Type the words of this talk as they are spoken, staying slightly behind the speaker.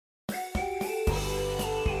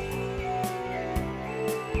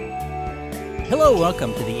Hello,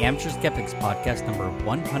 welcome to the Amateur Skeptics Podcast number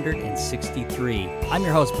 163. I'm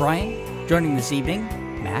your host, Brian. Joining this evening,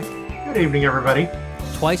 Mac. Good evening, everybody.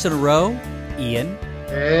 Twice in a row, Ian.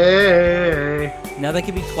 Hey. Now that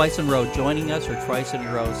could be twice in a row joining us or twice in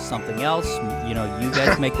a row something else. You know, you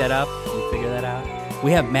guys make that up. You figure that out.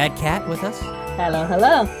 We have Mad Cat with us. Hello,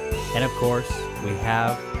 hello. And of course, we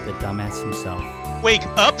have the dumbass himself. Wake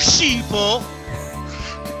up, sheeple!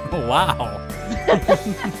 Wow.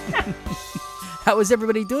 How is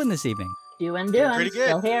everybody doing this evening? Doing. Pretty good.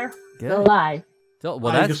 Still here. Good. Still alive.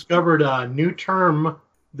 I discovered a new term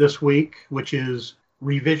this week, which is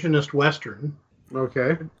revisionist Western.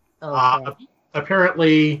 Okay.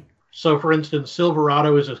 Apparently, so for instance,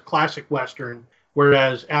 Silverado is a classic Western,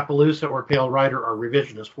 whereas Appaloosa or Pale Rider are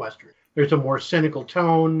revisionist Western. There's a more cynical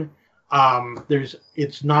tone.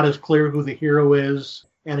 It's not as clear who the hero is,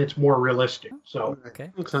 and it's more realistic. So, okay.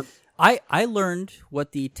 I learned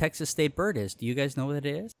what the Texas State bird is. Do you guys know what it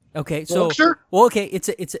is? Okay, so sure. Well, okay, it's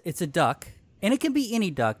a duck, and it can be any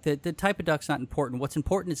duck. The type of duck's not important. What's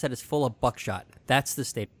important is that it's full of buckshot. That's the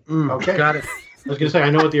state. Okay, got it. I was gonna say I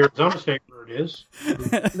know what the Arizona State bird is.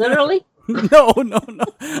 Literally? No.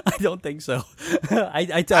 I don't think so.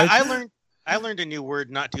 I learned a new word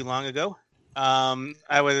not too long ago.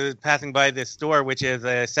 I was passing by this store, which is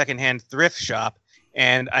a secondhand thrift shop,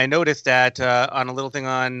 and I noticed that on a little thing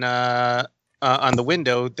on the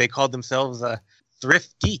window, they called themselves a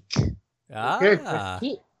thriftique. Okay.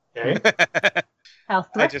 How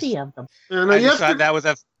thrifty of them. I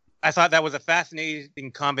thought that was a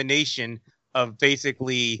fascinating combination of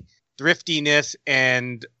basically thriftiness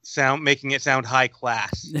and making it sound high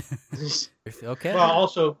class. Okay. Well,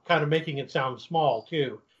 also kind of making it sound small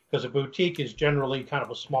too, because a boutique is generally kind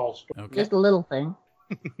of a small store. Okay. Just a little thing.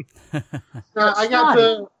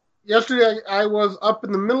 Yesterday I was up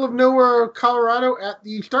in the middle of nowhere, Colorado, at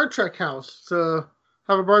the Star Trek house to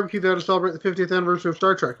have a barbecue there to celebrate the 50th anniversary of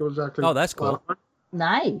Star Trek. It was actually that's cool.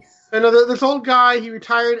 Nice. And this old guy, he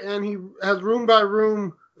retired, and he has room by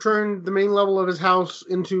room turned the main level of his house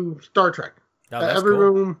into Star Trek. Every cool.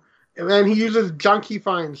 room, and then he uses junk he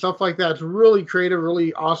finds, stuff like that. It's really creative,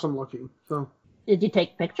 really awesome looking. So, Did you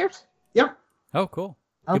take pictures? Yep. Oh, cool.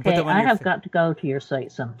 Okay, I have got to go to your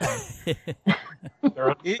site sometime. They're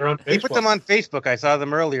on He put them on Facebook. I saw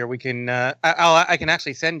them earlier. We can. I can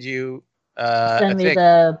actually send you. Send me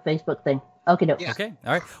the Facebook thing. Okay, no. Yeah. Okay.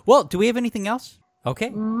 All right. Well, do we have anything else? Okay.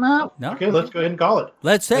 No. Okay, let's go ahead and call it.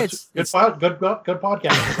 Let's say Good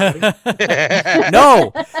podcast. Everybody.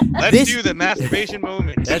 No. Let's do the masturbation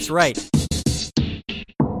moment. That's right.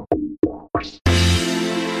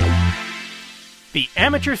 The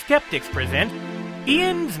Amateur Skeptics present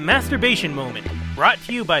Ian's Masturbation Moment, brought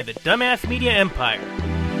to you by the Dumbass Media Empire.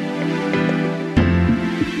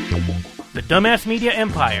 The Dumbass Media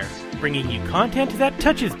Empire, bringing you content that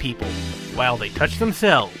touches people while they touch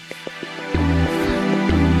themselves.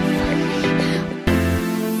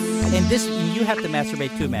 And this, you have to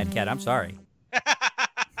masturbate too, Mad Cat. I'm sorry.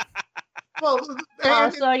 well,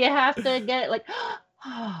 So you have to get it like...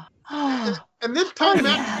 and this time,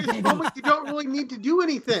 you don't really need to do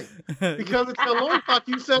anything because it's an alarm clock.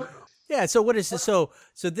 You said, Yeah. So what is this? So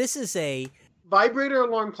this is a vibrator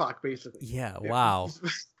alarm clock, basically. Yeah. Wow.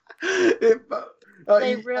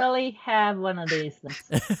 They really have one of these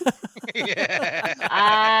things. Yeah.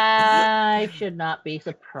 I should not be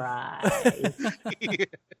surprised.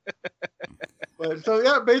 But so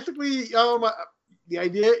yeah, basically, the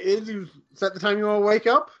idea is you set the time you want to wake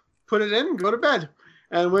up, put it in, go to bed,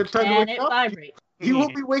 and when it's time to And wake it up, vibrates. you will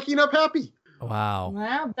be waking up happy. Wow.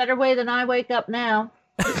 Well, better way than I wake up now.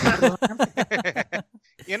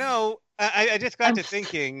 You know, I just got to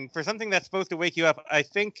thinking, for something that's supposed to wake you up, I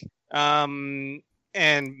think, and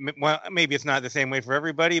well, maybe it's not the same way for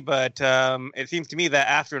everybody, but it seems to me that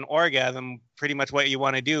after an orgasm, pretty much what you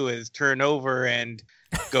want to do is turn over and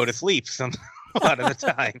go to sleep a lot of the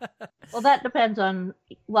time. Well, that depends on,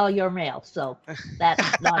 you're male, so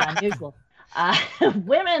that's not unusual.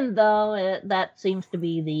 Women, though, that seems to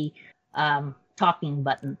be the talking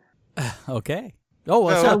button. Okay. Oh,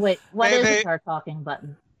 well, So wait, what is our talking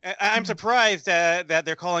button? I'm surprised that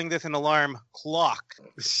they're calling this an alarm clock.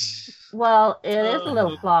 Well, it is a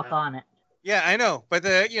little clock on it. Yeah, I know, but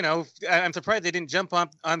I'm surprised they didn't jump on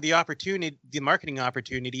the marketing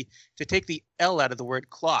opportunity to take the L out of the word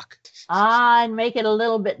clock. And make it a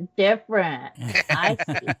little bit different.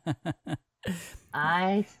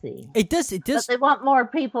 I see. It does. But they want more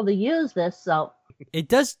people to use this, so It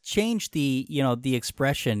does change the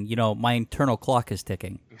expression, my internal clock is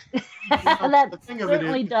ticking. That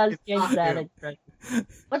certainly does change that expression.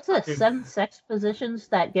 What's this? 7 sex positions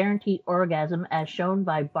that guarantee orgasm as shown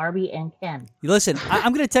by Barbie and Ken. Listen,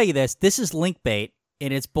 I'm going to tell you this. This is link bait,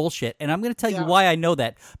 and it's bullshit. And I'm going to tell you why I know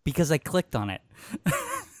that, because I clicked on it.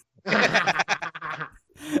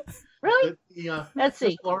 Really? Let's see.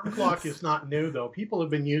 This alarm clock is not new, though. People have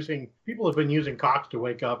been using clocks to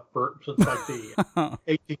wake up since like the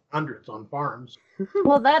 1800s on farms.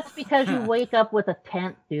 Well, that's because you wake up with a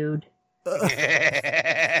tent, dude. Of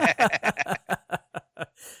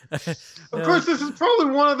course, this is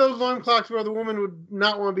probably one of those alarm clocks where the woman would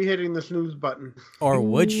not want to be hitting the snooze button. Or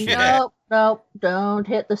would she? Nope. Don't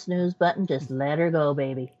hit the snooze button. Just let her go,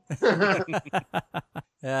 baby.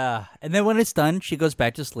 Yeah. And then when it's done, she goes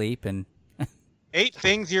back to sleep. And 8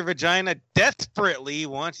 things your vagina desperately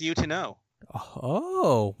wants you to know.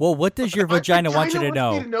 Oh, well, what does your vagina want you to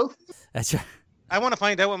know? That's right. I want to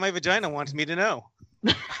find out what my vagina wants me to know.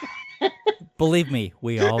 Believe me,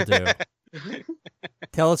 we all do.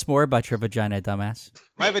 Tell us more about your vagina, dumbass.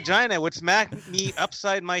 My vagina would smack me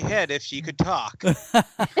upside my head if she could talk.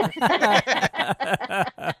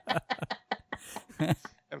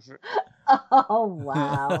 Oh,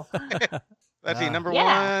 wow. Let's see. Number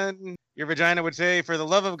 1, your vagina would say, "For the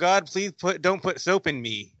love of God, please don't put soap in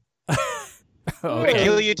me. Okay. I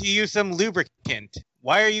kill you to use some lubricant.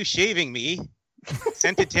 Why are you shaving me?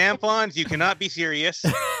 Scented tampons? You cannot be serious.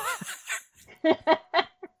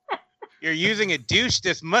 You're using a douche.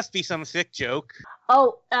 This must be some sick joke."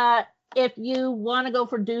 Oh, if you want to go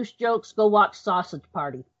for douche jokes, go watch Sausage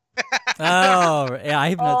Party. Oh, yeah, I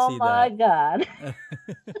have not seen that. Oh, my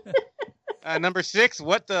God. Number 6,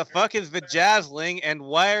 what the fuck is vajazzling and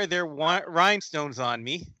why are there rhinestones on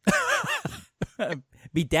me?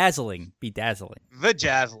 Bedazzling.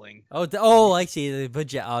 Vajazzling. Oh, I see.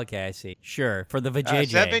 Okay, I see. Sure, for the vajayjay.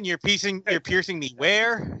 7, you're piercing me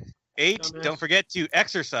where? 8, don't forget to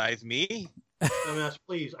exercise me. Dumbass,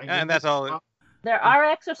 please. And that's all. There are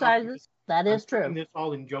exercises. That is true. This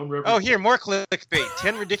all in Joan Rivers. Oh, here, more clickbait.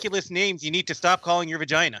 10 ridiculous names you need to stop calling your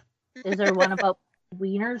vagina. Is there one about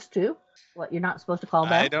wieners, too? What, you're not supposed to call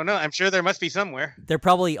that? I don't know. I'm sure there must be somewhere. They're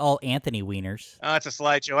probably all Anthony Wieners. Oh, it's a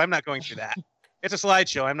slideshow. I'm not going through that. It's a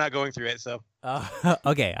slideshow. I'm not going through it, so.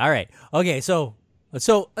 Okay, all right. Okay, so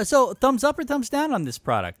thumbs up or thumbs down on this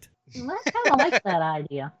product? I kind of like that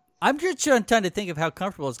idea. I'm just trying to think of how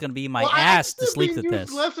comfortable it's going to be in my ass to sleep with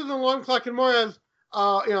this. Less as an alarm clock and more as,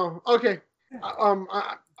 okay,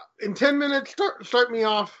 in 10 minutes, start me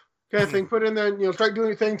off, kind of thing. Put in there, start doing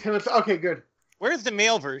your thing. 10 minutes. Okay, good. Where's the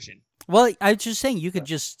male version? Well, I was just saying you could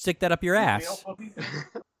just stick that up your ass.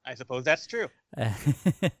 I suppose that's true.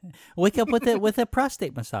 Wake up with a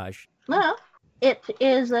prostate massage. Well, it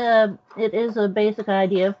is a basic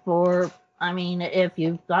idea for. I mean, if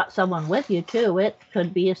you've got someone with you too, it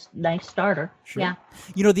could be a nice starter. Sure.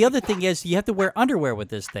 Yeah. The other thing is you have to wear underwear with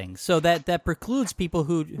this thing, so that precludes people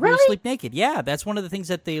who Really? sleep naked. Yeah, that's one of the things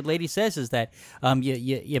that the lady says is that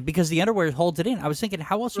because the underwear holds it in. I was thinking,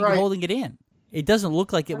 how else are you holding it in? It doesn't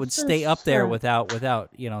look like it would stay up there without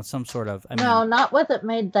some sort of. No, not with it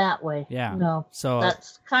made that way. Yeah. No. So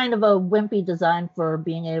that's kind of a wimpy design for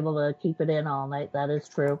being able to keep it in all night. That is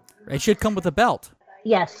true. It should come with a belt.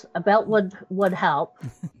 Yes, a belt would help.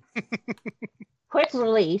 Quick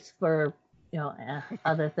release for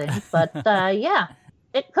other things, but yeah,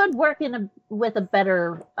 it could work with a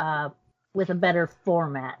better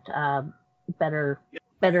format, better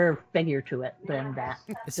figure to it than that.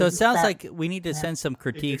 So it sounds like we need to send some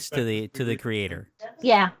critiques to the creator.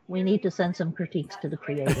 Yeah, we need to send some critiques to the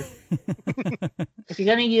creator. If you're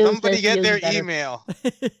going to use somebody get their better. email.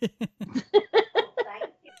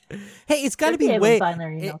 Hey, it's got to be way.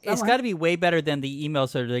 It's got to be way better than the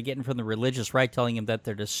emails that they're getting from the religious right, telling them that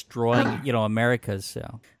they're destroying, America's.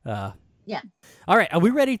 So, yeah. All right, are we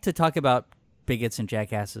ready to talk about bigots and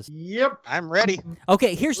jackasses? Yep. I'm ready.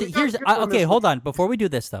 Okay, okay. Hold on. Before we do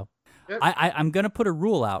this, though, Yep. I'm going to put a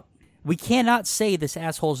rule out. We cannot say this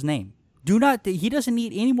asshole's name. Do not. He doesn't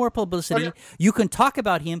need any more publicity. Okay. You can talk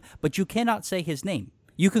about him, but you cannot say his name.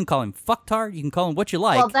 You can call him fucktard. You can call him what you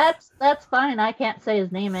like. Well, that's fine. I can't say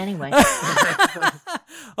his name anyway.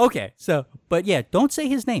 Okay, but yeah, don't say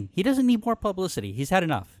his name. He doesn't need more publicity. He's had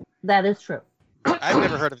enough. That is true. I've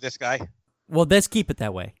never heard of this guy. Well, let's keep it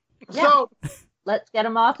that way. Yeah. So, Let's get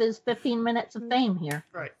him off his 15 minutes of fame here.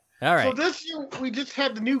 right. All right. So this year, we just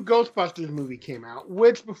had the new Ghostbusters movie came out,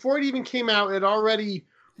 which before it even came out, it already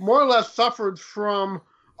more or less suffered from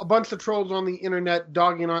a bunch of trolls on the internet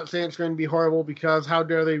dogging on it, saying it's going to be horrible because how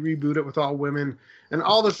dare they reboot it with all women and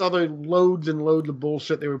all this other loads and loads of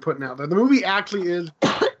bullshit they were putting out there. The movie actually is,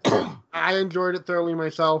 I enjoyed it thoroughly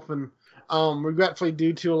myself, and regretfully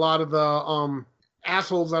due to a lot of the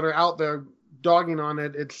assholes that are out there dogging on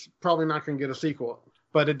it, it's probably not going to get a sequel.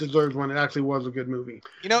 But it deserves one. It actually was a good movie.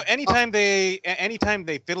 You know, anytime they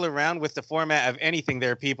fiddle around with the format of anything,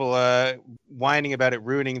 there are people whining about it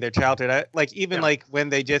ruining their childhood. Like when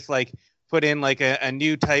they just like put in like a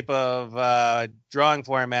new type of drawing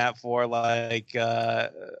format for like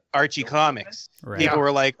Archie comics. Right. People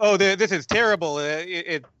were like, "Oh, this is terrible.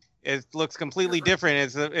 It looks completely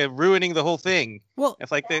different. It's ruining the whole thing." Well,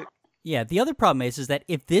 it's like the other problem is that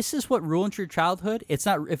if this is what ruined your childhood,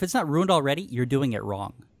 if it's not ruined already, you're doing it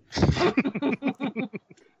wrong.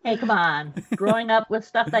 Hey, come on. Growing up with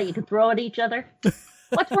stuff that you could throw at each other?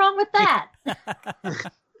 What's wrong with that?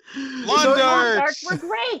 Lawn darts were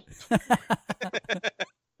great.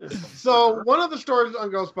 So one of the stories on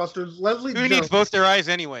Ghostbusters, Leslie Jones. Who needs both their eyes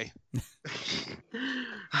anyway?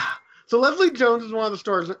 So Leslie Jones is one of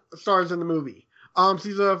the stars in the movie.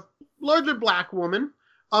 She's a larger black woman.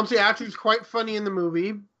 She actually is quite funny in the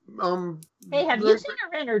movie. Hey, have you seen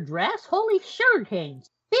her in her dress? Holy sugar canes.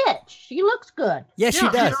 Bitch, she looks good. Yes, she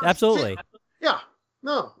does. Absolutely.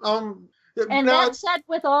 No. And that's said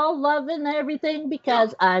with all love and everything,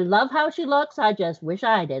 because I love how she looks. I just wish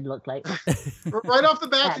I did look like her. Right off the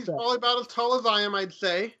bat, she's probably about as tall as I am, I'd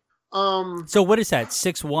say. So what is that,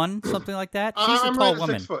 6'1", something like that? She's a tall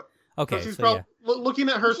woman. 6 foot. Okay, so she's probably, looking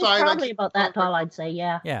at her side, probably about that tall, I'd say.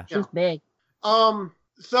 Yeah. She's big.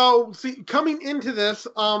 So, see, coming into this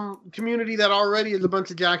community that already is a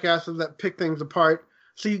bunch of jackasses that pick things apart,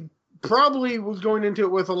 she probably was going into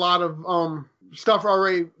it with a lot of stuff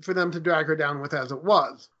already for them to drag her down with as it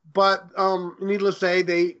was. But needless to say,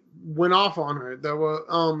 they went off on her. There were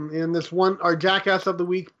in this one, our jackass of the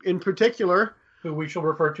week in particular, who we shall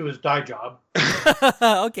refer to as Die Job.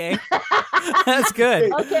 Okay. That's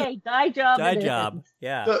good. Okay, Die Job. Die Job.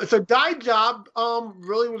 Yeah. So Die Job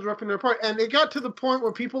really was ripping her apart. And it got to the point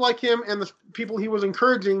where people like him and the people he was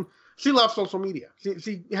encouraging, she left social media.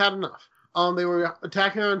 She had enough. They were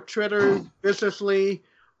attacking her on Twitter viciously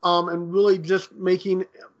and really just making,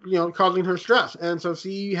 causing her stress. And so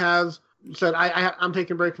she has said, I'm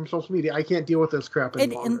taking a break from social media. I can't deal with this crap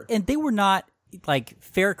any longer. And they were not like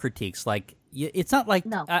fair critiques. Like, it's not like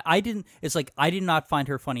no. I didn't. It's like I did not find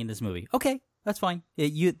her funny in this movie. Okay, that's fine.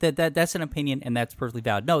 That's an opinion, and that's perfectly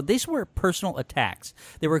valid. No, these were personal attacks.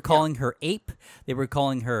 They were calling her ape. They were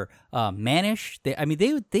calling her mannish. They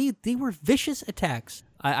were vicious attacks.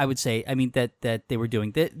 I would say. I mean that they were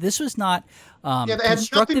doing. This was not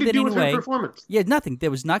constructive in any way. Performance. Yeah, nothing.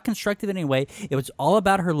 That was not constructive in any way. It was all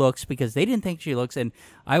about her looks because they didn't think she looks. And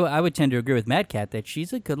I would tend to agree with Mad Cat that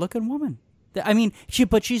she's a good-looking woman. I mean, she's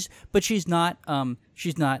not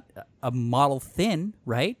a model thin,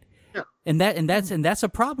 right? Yeah. And that's a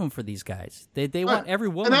problem for these guys. They want every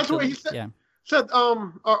woman. And that's what he said. Yeah. Said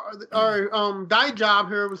our Die Job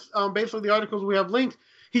here was basically the articles we have linked.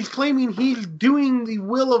 He's claiming he's doing the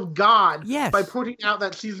will of God by pointing out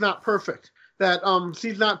that she's not perfect, that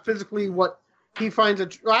she's not physically what he finds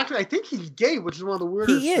it. Well, actually, I think he's gay, which is one of the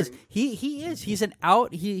weirdest. He is. Things. He is. He's an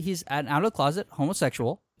out of the closet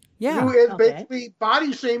homosexual. Yeah. Who is basically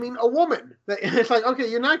body shaming a woman. It's like, okay,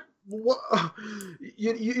 you're not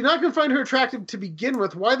going to find her attractive to begin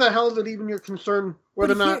with. Why the hell is it even your concern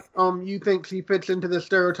whether or not you think she fits into the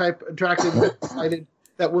stereotype attractive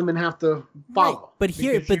that women have to follow? Right.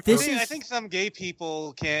 I think some gay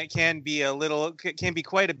people can be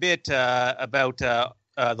quite a bit about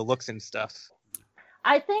the looks and stuff.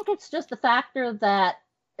 I think it's just the factor that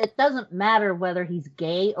it doesn't matter whether he's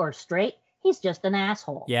gay or straight. He's just an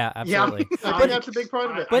asshole. Yeah, absolutely. I think that's a big part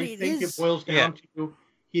of it. But I think it boils down to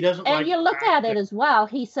he doesn't. And you look at it as well.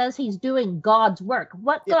 He says he's doing God's work.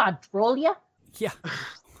 What God troll you? Yeah.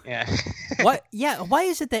 Yeah. What? Yeah. Why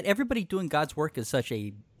is it that everybody doing God's work is such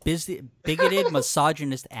a bigoted,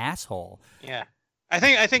 misogynist asshole? Yeah. I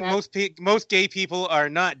think most gay people are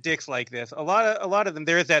not dicks like this. A lot of them.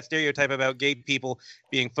 There is that stereotype about gay people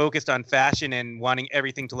being focused on fashion and wanting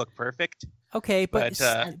everything to look perfect. Okay, but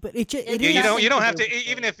you don't have to,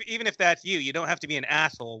 even if that's you don't have to be an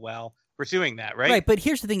asshole while pursuing that, right? Right, but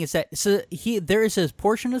here's the thing: is that there is a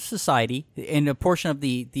portion of society and a portion of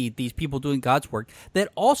these people doing God's work that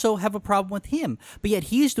also have a problem with him, but yet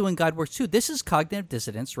he's doing God work too. This is cognitive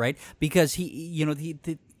dissonance, right? Because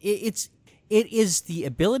it is the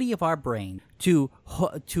ability of our brain to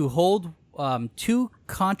hold two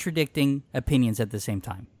contradicting opinions at the same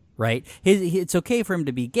time. Right? It's okay for him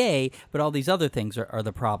to be gay, but all these other things are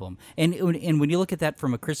the problem. And when you look at that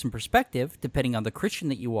from a Christian perspective, depending on the Christian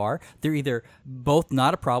that you are, they're either both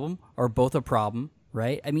not a problem or both a problem,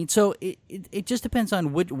 right? I mean, so it just depends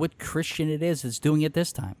on what Christian it is that's doing it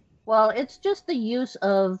this time. Well, it's just the use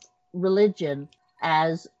of religion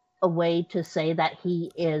as a way to say that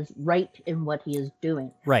he is right in what he is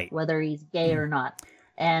doing, Right. whether he's gay or not.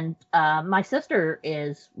 And my sister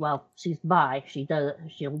is, well, she's bi.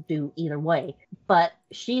 She'll do either way, but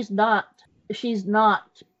she's not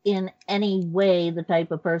in any way the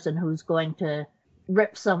type of person who's going to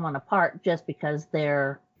rip someone apart just because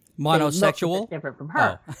they're Monosexual? They look a bit different from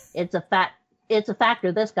her. Oh. It's a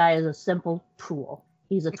factor. This guy is a simple troll.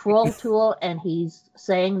 He's a troll tool, and he's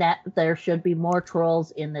saying that there should be more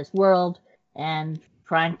trolls in this world, and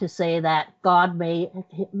trying to say that God made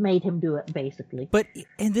him do it, basically. But,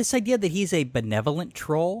 and this idea that he's a benevolent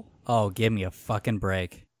troll? Oh, give me a fucking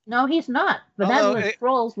break. No, he's not. Benevolent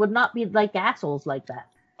trolls would not be like assholes like that.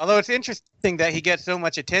 Although it's interesting that he gets so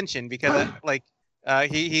much attention because,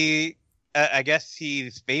 I guess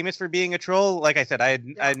he's famous for being a troll. Like I said,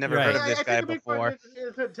 I'd never heard of this guy before.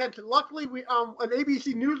 His attention. Luckily, an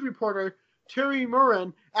ABC News reporter, Terry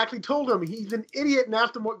Murren, actually told him he's an idiot and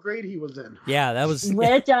asked him what grade he was in. Yeah, that was...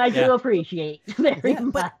 Which I do appreciate very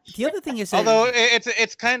much. But the other thing is... Although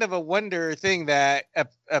it's kind of a wonder thing that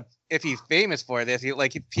if he's famous for this,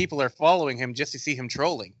 people are following him just to see him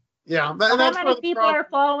trolling. Yeah, how many people are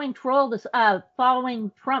following Trump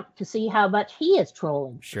to see how much he is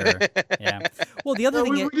trolling? Sure. Yeah. Well, the other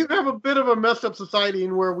thing we do have a bit of a messed up society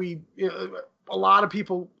in where a lot of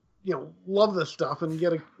people love this stuff and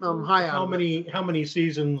get high out of it. How many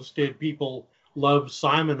seasons did people love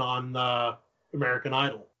Simon on American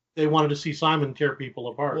Idol? They wanted to see Simon tear people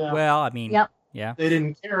apart. Yeah. Well, I mean, Yep. Yeah. They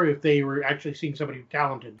didn't care if they were actually seeing somebody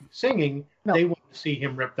talented singing. No. They wanted to see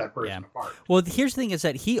him rip that person apart. Well, here's the thing is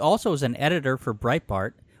that he also is an editor for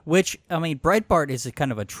Breitbart, which, I mean, Breitbart is a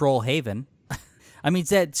kind of a troll haven. I mean,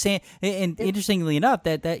 and interestingly enough,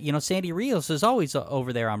 that Sandy Rios is always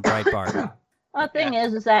over there on Breitbart. The thing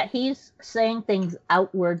is that he's saying things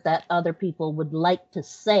outward that other people would like to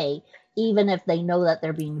say, even if they know that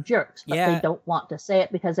they're being jerks. But they don't want to say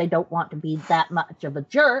it because they don't want to be that much of a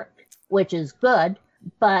jerk, which is good.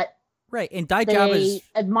 But right, and Dijab is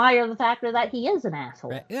admire the fact that he is an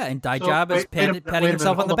asshole. Right, yeah, and Dijab is patting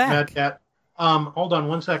himself on the back. Hold on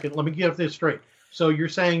 1 second. Let me get this straight. So you're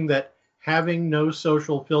saying that having no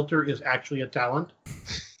social filter is actually a talent?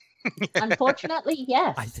 Unfortunately,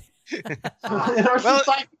 yes. In our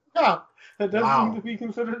society, that does seem to be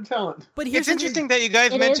considered a talent. But it's interesting that you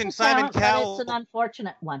guys mentioned Simon Cowell. It's an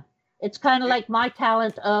unfortunate one. It's kind of like my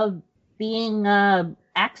talent of being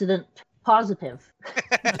accident positive.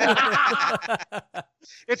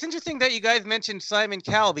 It's interesting that you guys mentioned Simon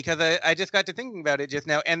Cowell because I just got to thinking about it just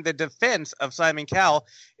now, and the defense of Simon Cowell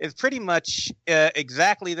is pretty much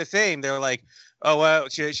exactly the same. They're like, oh, well,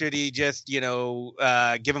 should he just, give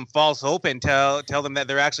them false hope and tell them that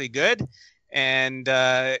they're actually good? And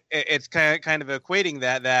it's kind of equating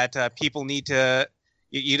that people need to,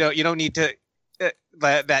 you don't need to,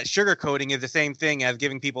 that sugarcoating is the same thing as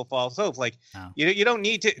giving people false hope. Like, you don't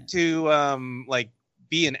need to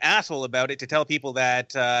be an asshole about it to tell people that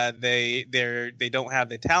they don't have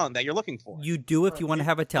the talent that you're looking for. You do if you want to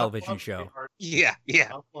have a television show. Yeah.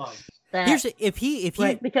 Here's if he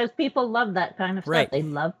because people love that kind of stuff. Right. They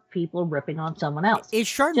love people ripping on someone else. It's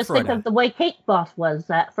Schadenfreude. Just think of the way Cake Boss was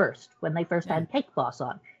at first when they first had Cake Boss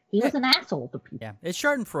on. He was an asshole to people. Yeah, it's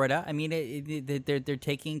Schadenfreude. I mean, they're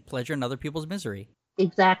taking pleasure in other people's misery.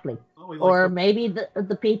 Exactly. Or maybe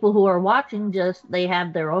the people who are watching they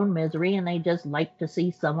have their own misery and they just like to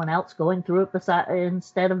see someone else going through it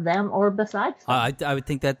instead of them or besides them. I would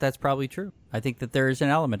think that's probably true. I think that there is an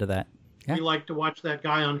element of that. Yeah. We like to watch that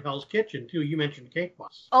guy on Hell's Kitchen, too. You mentioned Cake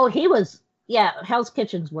Boss. Oh, Hell's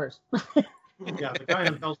Kitchen's worse. Yeah, the guy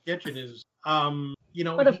on Hell's Kitchen is,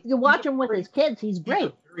 But if you watch him with his kids, he's great.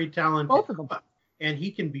 He's very talented. Both of them. And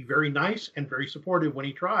he can be very nice and very supportive when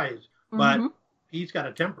he tries, but he's got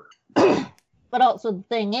a temper. But also the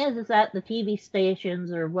thing is that the TV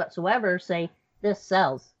stations or whatsoever say, this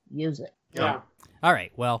sells, use it. Yeah. All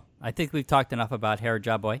right. Well, I think we've talked enough about Hair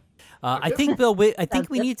Job Boy. I think, Bill, we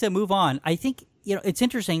need to move on. I think, it's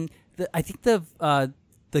interesting. I think the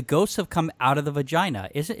ghosts have come out of the vagina.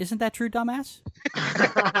 Isn't that true, dumbass?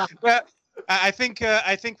 Well, I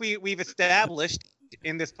think we've established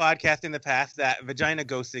in this podcast in the past that vagina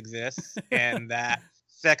ghosts exist and that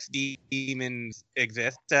sex demons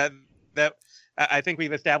exist. That I think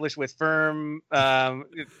we've established with firm. I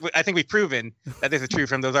think we've proven that this is true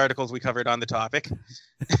from those articles we covered on the topic.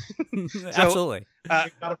 Absolutely.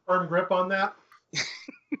 You got a firm grip on that?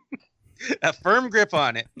 A firm grip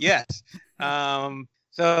on it, yes.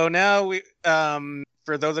 So now we,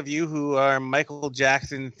 for those of you who are Michael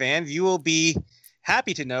Jackson fans, you will be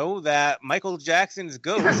happy to know that Michael Jackson's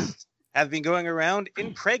ghost has been going around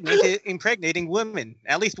impregnating women.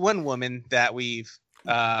 At least one woman that we've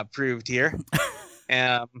proved here.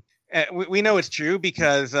 We know it's true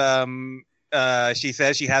because she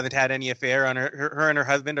says she hasn't had any affair on her and her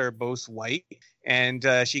husband are both white, and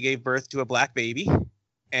she gave birth to a black baby.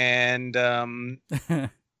 And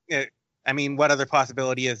I mean, what other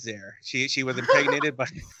possibility is there? She was impregnated by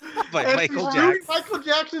Michael Jackson. Michael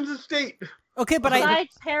Jackson's estate. Okay, but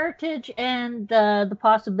besides heritage and the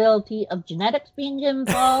possibility of genetics being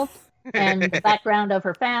involved and the background of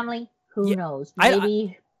her family, who knows?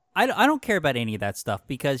 Maybe. I don't care about any of that stuff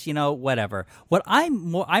because, whatever. What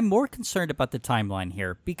I'm more concerned about the timeline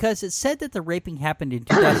here because it said that the raping happened in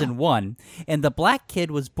 2001 and the black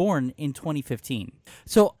kid was born in 2015.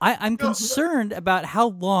 So I'm concerned about how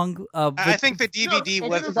long. I think the DVD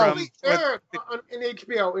was aired in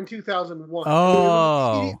HBO in 2001.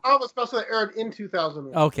 Oh, all the special that aired in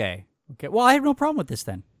 2001. Okay. Well, I have no problem with this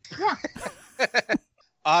then. Yeah.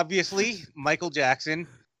 Obviously, Michael Jackson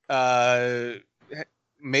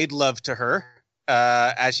made love to her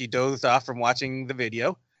as she dozed off from watching the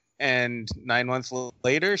video. And 9 months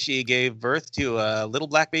later, she gave birth to a little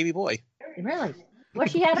black baby boy. Really? Well,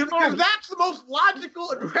 she had a party. That's the most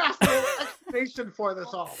logical and rational explanation for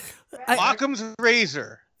this all. Occam's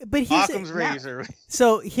razor. But Occam's razor.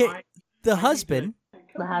 So here, the husband.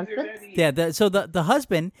 The husband? Yeah. So the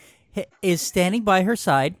husband is standing by her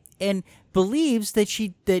side and believes that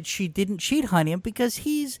she didn't cheat on him because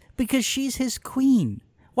she's his queen.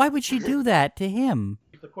 Why would she do that to him?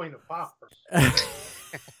 The queen of pop.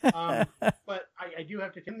 But I do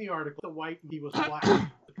have to in the article, the white he was black, the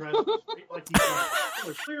dress like he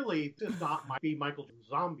was. Clearly, this might be Michael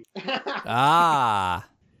Zombie.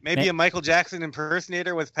 Maybe a Michael Jackson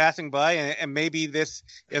impersonator was passing by, and maybe this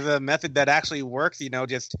is a method that actually works.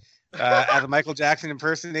 Just as a Michael Jackson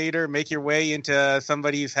impersonator, make your way into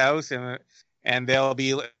somebody's house, and they'll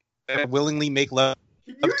be willingly make love.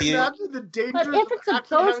 Can you imagine the danger? But if it's a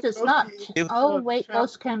ghost, it's not. Oh wait,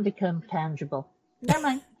 ghosts can become tangible. Never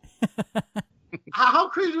mind. How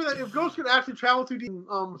crazy would that? If ghosts could actually travel through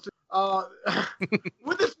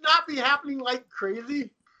would this not be happening like crazy?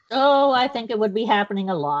 Oh, I think it would be happening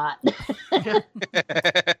a lot.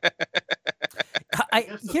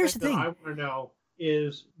 Here's the thing. I want to know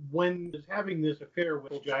is when is having this affair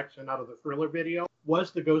with Michael Jackson out of the Thriller video,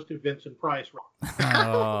 was the ghost of Vincent Price wrong?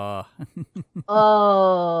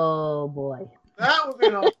 Oh boy. That would be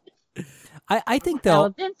an I think though a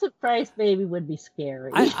Vincent Price baby would be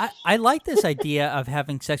scary. I like this idea of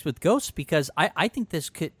having sex with ghosts because I think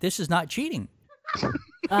this is not cheating.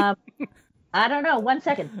 I don't know. 1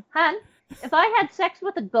 second. Han, if I had sex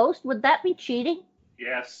with a ghost, would that be cheating?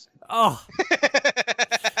 Yes. Oh.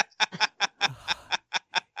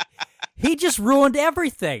 He just ruined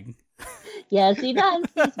everything. Yes, he does.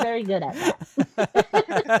 He's very good at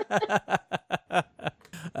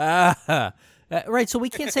that. Right, so we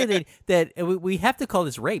can't say that we have to call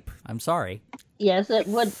this rape. I'm sorry. Yes, it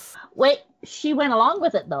would. Wait, she went along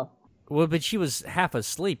with it, though. Well, but she was half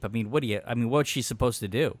asleep. What's she supposed to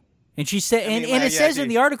do? And she said, and it says in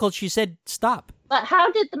the article, she said, stop. But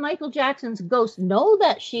how did the Michael Jackson's ghost know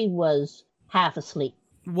that she was half asleep?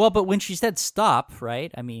 Well, but when she said stop,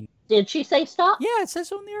 right? Did she say stop? Yeah, it says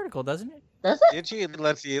so in the article, doesn't it? Does it? Did she?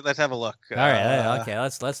 Let's see. Let's have a look. All right. Okay.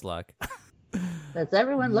 Let's look. Let's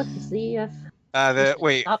everyone look to see if.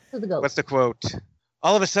 Wait. Stop to the ghost. What's the quote?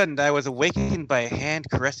 All of a sudden, I was awakened by a hand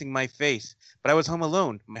caressing my face, but I was home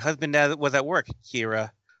alone. My husband was at work.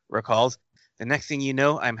 Kira recalls. The next thing you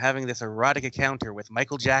know, I'm having this erotic encounter with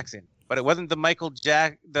Michael Jackson. But it wasn't the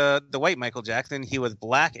white Michael Jackson. He was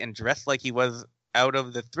black and dressed like he was out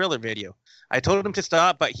of the Thriller video. I told him to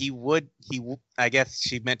stop, but I guess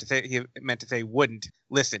he meant to say wouldn't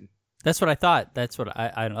listen. That's what I thought. That's what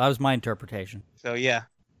that was my interpretation. So yeah,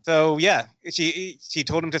 she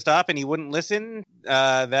told him to stop and he wouldn't listen.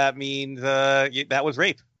 That means that was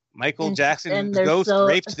rape. Michael Jackson's ghost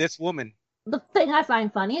raped this woman. The thing I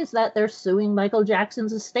find funny is that they're suing Michael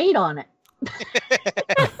Jackson's estate on it.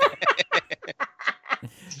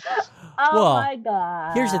 My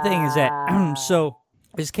God. Here's the thing is that, so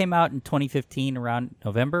this came out in 2015 around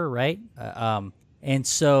November, right? And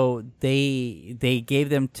so they gave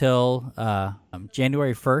them till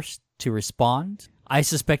January 1st to respond. I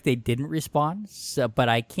suspect they didn't respond, but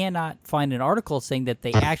I cannot find an article saying that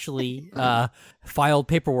they actually filed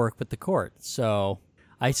paperwork with the court. So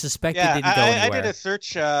I suspect it didn't go anywhere. I did a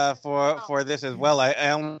search for this as well. I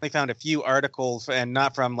only found a few articles, and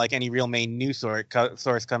not from like any real main news source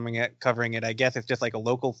covering it. I guess it's just like a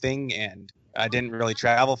local thing, and I didn't really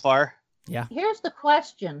travel far. Yeah. Here's the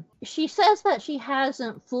question. She says that she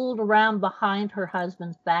hasn't fooled around behind her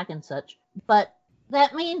husband's back and such, but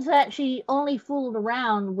That means that she only fooled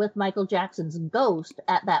around with Michael Jackson's ghost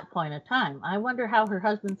at that point of time. I wonder how her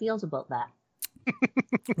husband feels about that.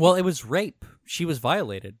 Well, it was rape. She was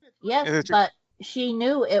violated. Yes, but she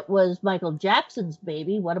knew it was Michael Jackson's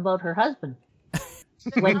baby. What about her husband?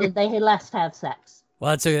 When did they last have sex?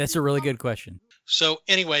 Well, that's a really good question. So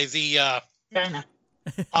anyway, China.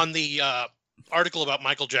 on the article about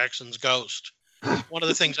Michael Jackson's ghost, one of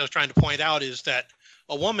the things I was trying to point out is that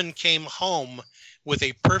a woman came home with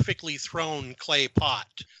a perfectly thrown clay pot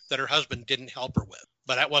that her husband didn't help her with.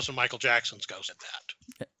 But that wasn't Michael Jackson's ghost at that.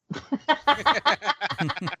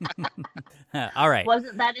 All right.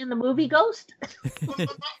 Wasn't that in the movie Ghost? My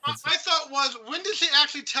thought was, when did she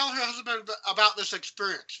actually tell her husband about this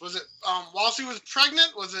experience? Was it while she was pregnant?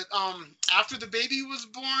 Was it after the baby was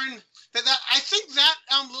born? I think that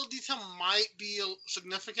little detail might be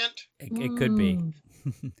significant. It could be.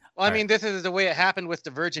 Well, I mean, this is the way it happened with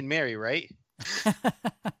the Virgin Mary, right?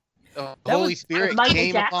 The Holy Spirit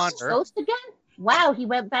came upon her. Ghost again? Wow, he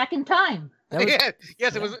went back in time.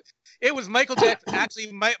 Yes, it was Michael Jackson.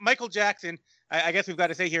 Actually, Michael Jackson. I guess we've got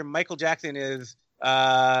to say here, Michael Jackson is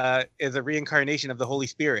a reincarnation of the Holy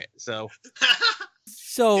Spirit. So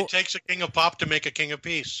it takes a king of pop to make a king of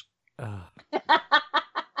peace. All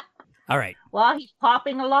right. Well, he's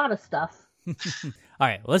popping a lot of stuff. All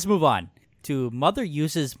right, let's move on. Mother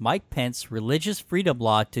uses Mike Pence religious freedom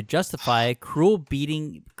law to justify cruelly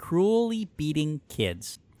beating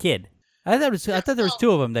kid. I thought there was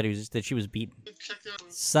two of them that she was beaten.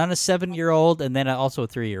 Son, a 7-year-old, and then also a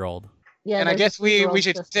 3-year-old. Yeah, and I guess we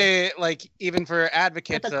should say, like, even for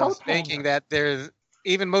advocates of spanking, that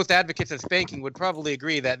most advocates of spanking would probably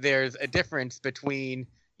agree that there's a difference between,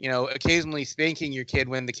 occasionally spanking your kid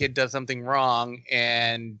when the kid does something wrong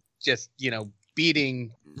and just, beating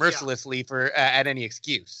mercilessly at any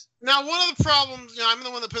excuse. Now, one of the problems, I'm the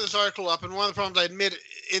one that put this article up, and one of the problems I admit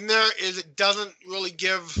in there is it doesn't really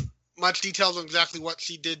give much details on exactly what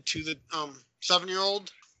she did to the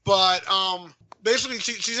 7-year-old. But basically,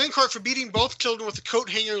 she's in court for beating both children with a coat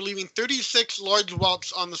hanger, leaving 36 large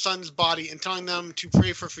welts on the son's body and telling them to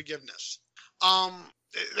pray for forgiveness.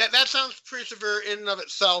 That sounds pretty severe in and of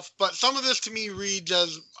itself, but some of this to me reads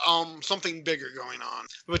as something bigger going on,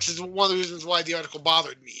 which is one of the reasons why the article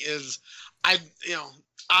bothered me. Is I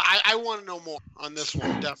want to know more on this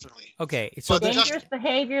one, definitely. Okay, so dangerous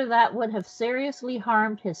behavior that would have seriously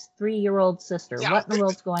harmed his 3-year-old sister. Yeah, what in the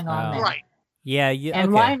world's going on there? Right. Yeah,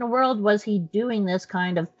 and why in the world was he doing this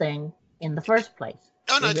kind of thing in the first place?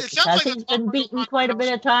 Oh, no, Because he's been beaten quite a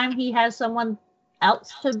bit of time, he has someone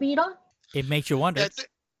else to beat on? It makes you wonder.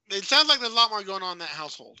 It sounds like there's a lot more going on in that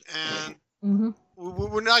household, and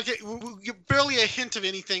we're not we get barely a hint of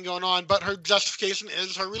anything going on. But her justification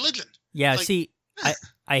is her religion. Yeah, see,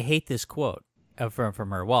 I hate this quote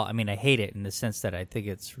from her. Well, I mean, I hate it in the sense that I think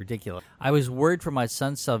it's ridiculous. I was worried for my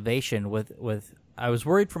son's salvation with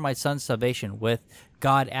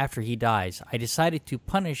God after he dies. I decided to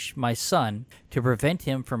punish my son to prevent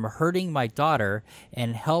him from hurting my daughter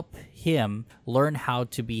and help him learn how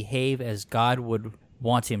to behave as God would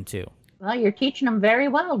want him to. Well, you're teaching him very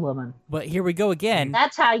well, woman. But here we go again.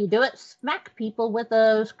 That's how you do it. Smack people with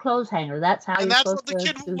a clothes hanger. That's how. And that's what the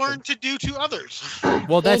kid learned to do to others.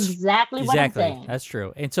 Well, that's exactly what I'm saying. That's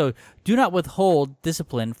true. And so, do not withhold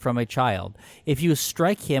discipline from a child. If you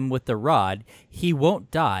strike him with the rod, he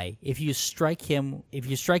won't die. If you strike him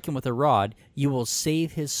with a rod, you will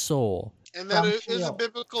save his soul. And that is a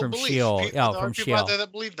biblical belief. Sheol. There are people out there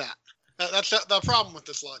that believe that. That's the problem with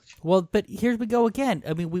this logic. Well, but here we go again.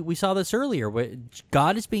 I mean, we saw this earlier.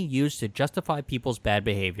 God is being used to justify people's bad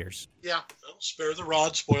behaviors. Yeah. Well, spare the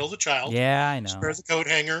rod, spoil the child. Yeah, I know. Spare the coat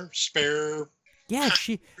hanger, spare... Yeah,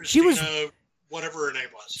 she was... whatever her name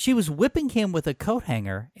was. She was whipping him with a coat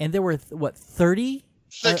hanger, and there were, 30?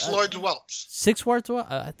 6 large welts. 6 large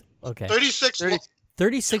welts? Okay. 36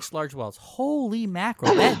 36 large welts. Holy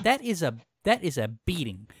mackerel. That is a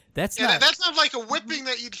beating. That sounds like a whipping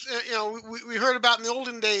that we heard about in the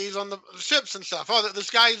olden days on the ships and stuff. Oh, this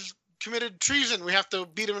guy's committed treason. We have to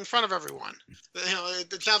beat him in front of everyone.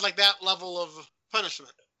 It sounds like that level of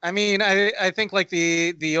punishment. I mean, I think like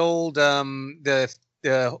the old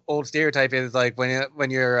the old stereotype is like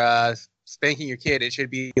when you're spanking your kid, it should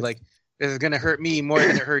be like, this is going to hurt me more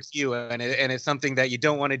than it hurts you, and it's something that you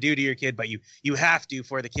don't want to do to your kid, but you have to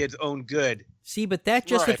for the kid's own good. See, but that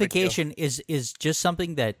justification is just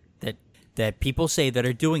something that people say that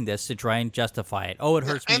are doing this to try and justify it. Oh, it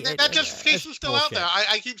hurts me. And that justification is still out there.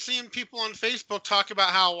 I keep seeing people on Facebook talk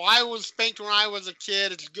about how I was spanked when I was a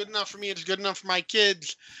kid. It's good enough for me. It's good enough for my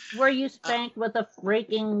kids. Were you spanked with a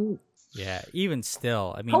freaking... Yeah, even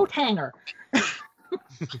still. I mean... coat hanger.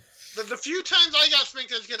 The few times I got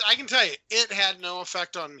spanked as a kid, I can tell you, it had no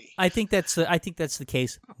effect on me. I think that's the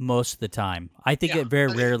case most of the time. I think it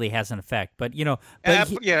very rarely has an effect, but and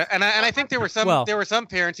I think there were some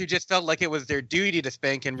parents who just felt like it was their duty to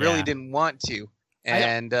spank and really didn't want to.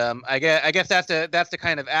 And I guess that's the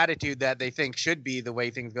kind of attitude that they think should be the way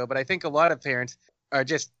things go. But I think a lot of parents are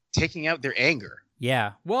just taking out their anger.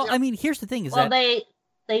 Yeah. Well, I mean, here's the thing: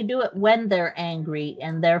 they do it when they're angry,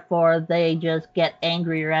 and therefore they just get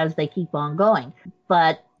angrier as they keep on going.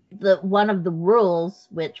 But one of the rules,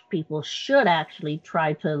 which people should actually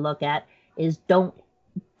try to look at, is don't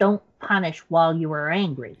punish while you are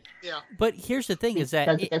angry. Yeah. But here's the thing: is that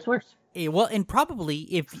because it gets worse. Well, and probably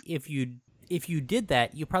if you did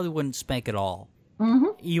that, you probably wouldn't spank at all. Mm-hmm.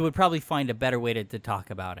 You would probably find a better way to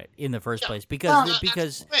talk about it in the first place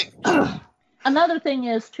because. Another thing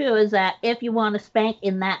is that if you want to spank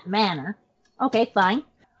in that manner, okay, fine.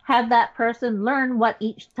 Have that person learn what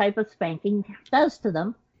each type of spanking does to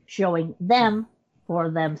them, showing them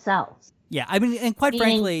for themselves. Yeah, I mean, and quite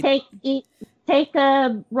frankly, take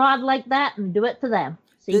a rod like that and do it to them.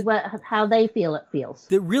 See how they feel it feels.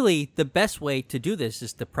 The best way to do this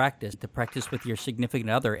is to practice with your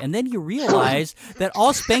significant other, and then you realize that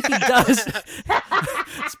all spanking does,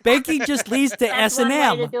 spanking just leads to S&M. That's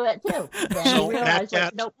one way to do it too. Then So, you realize what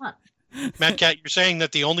Matt you don't want. Matt Cat, you're saying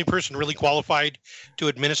that the only person really qualified to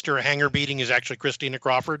administer a hanger beating is actually Christina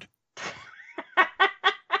Crawford? I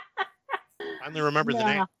only remember the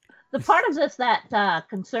name. The part of this that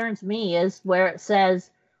concerns me is where it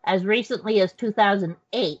says, as recently as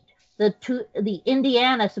 2008, the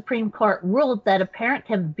Indiana Supreme Court ruled that a parent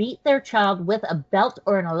can beat their child with a belt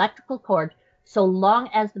or an electrical cord so long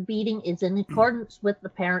as the beating is in accordance with the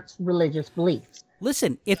parent's religious beliefs.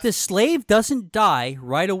 Listen, if the slave doesn't die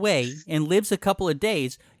right away and lives a couple of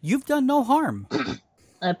days, you've done no harm.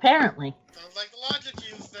 Apparently. Sounds like the logic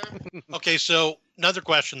used then. Okay, so another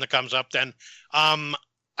question that comes up then.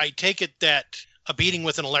 I take it that a beating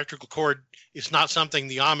with an electrical cord is not something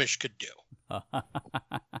the Amish could do.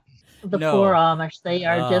 The poor Amish, they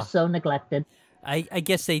are just so neglected. I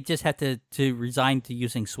guess they just have to resign to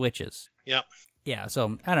using switches. Yep. Yeah,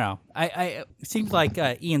 so I don't know. It seems like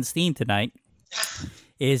Ian's theme tonight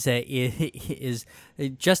is a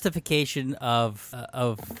justification of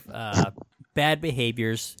bad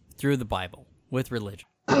behaviors through the Bible with religion.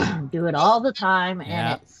 Do it all the time,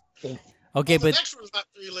 and it stinks. Okay, the but next one's not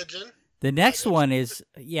religion. The next one is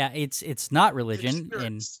it's not religion.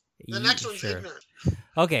 The next one's ignorance.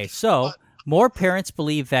 Okay, so more parents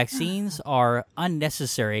believe vaccines are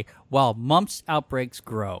unnecessary while mumps outbreaks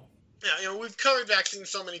grow. Yeah, we've covered vaccines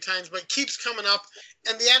so many times, but it keeps coming up,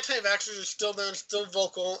 and the anti-vaxxers are still there and still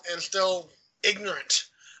vocal and still ignorant.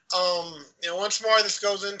 Once more, this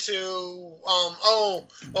goes into,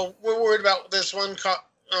 we're worried about this one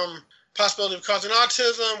possibility of causing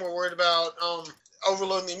autism. We're worried about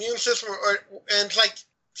overloading the immune system, and it's like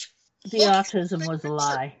the autism was a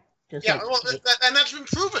lie. And that's been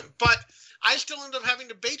proven. But I still end up having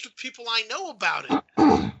debates with people I know about it.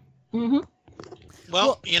 Mm-hmm.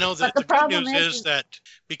 Well, the good news is that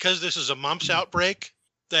because this is a mumps outbreak,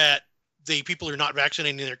 that the people who are not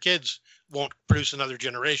vaccinating their kids won't produce another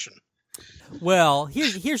generation. Well,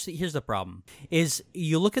 here's the problem. Is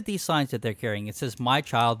you look at these signs that they're carrying. It says, "My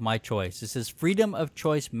child, my choice." It says, "Freedom of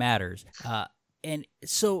choice matters." And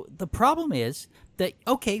so the problem is that,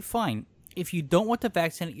 okay, fine. If you don't want to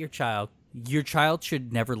vaccinate your child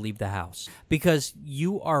should never leave the house because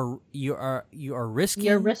you are risking.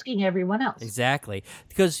 You're risking everyone else. Exactly.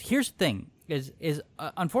 Because here's the thing. Is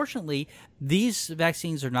unfortunately, these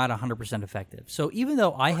vaccines are not 100% effective. So even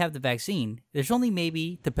though I have the vaccine, there's only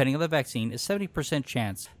maybe, depending on the vaccine, a 70%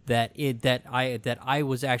 chance that I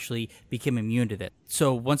was actually became immune to it.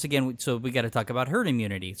 So once again, we got to talk about herd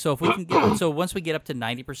immunity. So if we can once we get up to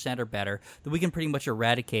 90% or better, then we can pretty much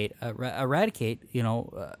eradicate a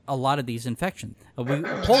lot of these infections.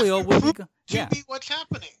 Polio would be what's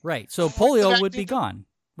happening. Right. So polio would be gone.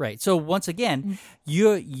 Right. So once again,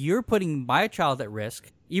 you're putting my child at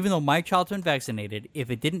risk, even though my child's been vaccinated, if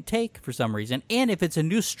it didn't take for some reason, and if it's a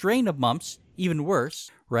new strain of mumps, even worse,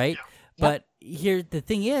 right? Yeah. But here the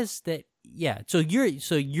thing is that so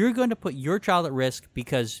you're going to put your child at risk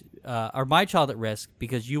because or my child at risk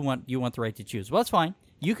because you want the right to choose. Well, that's fine.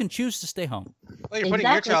 You can choose to stay home. Well, you're putting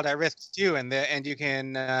your child at risk too, and you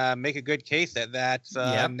can make a good case that that's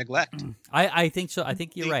neglect. I think so. I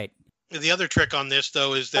think you're right. The other trick on this,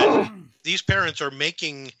 though, is that these parents are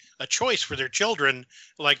making a choice for their children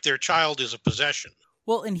like their child is a possession.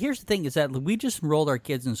 Well, and here's the thing is that we just enrolled our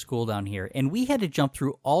kids in school down here, and we had to jump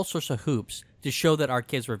through all sorts of hoops to show that our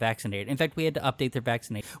kids were vaccinated. In fact, we had to update their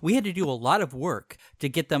vaccination. We had to do a lot of work to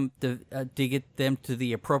get them to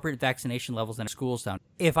the appropriate vaccination levels in our schools down.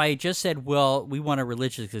 If I had just said, well, we want a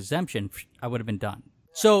religious exemption, I would have been done.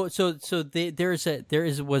 So there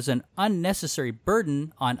was an unnecessary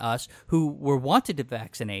burden on us who were wanted to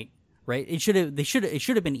vaccinate. Right? It should have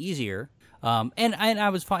been easier. And I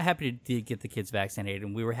was happy to get the kids vaccinated,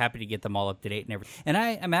 and we were happy to get them all up to date and everything. And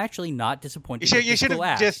I am actually not disappointed. You should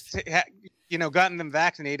have just gotten them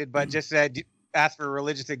vaccinated, but just asked for a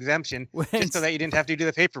religious exemption, just so that you didn't have to do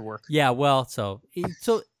the paperwork. Yeah, well, so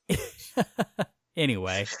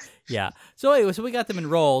anyway, yeah. So we got them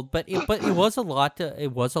enrolled, but it was a lot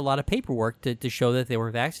of paperwork to show that they were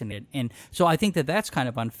vaccinated, and so I think that's kind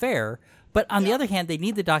of unfair. But on the other hand, they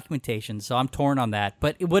need the documentation, so I'm torn on that.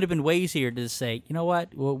 But it would have been way easier to say, you know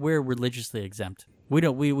what, well, we're religiously exempt. We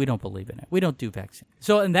don't believe in it. We don't do vaccine.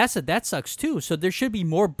 So, and that sucks too. So there should be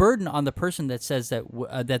more burden on the person that says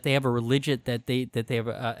that they have a religion, that they have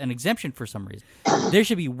an exemption for some reason. There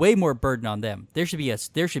should be way more burden on them. There should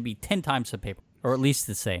be 10 times the paper, or at least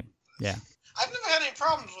the same. Yeah. I've never had any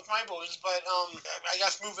problems with my boys, but I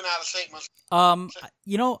guess moving out of state must.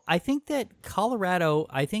 I think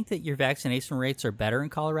that your vaccination rates are better in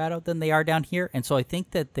Colorado than they are down here, and so I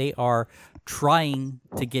think that they are trying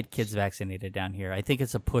to get kids vaccinated down here. I think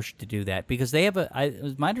it's a push to do that because they have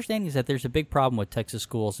my understanding is that there's a big problem with Texas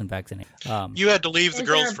schools and vaccination. You had to leave the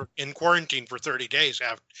girls in quarantine for 30 days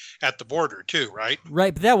at the border too, right?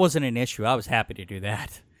 Right, but that wasn't an issue. I was happy to do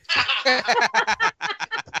that.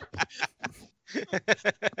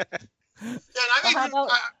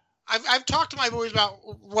 I've talked to my boys about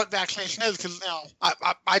what vaccination is because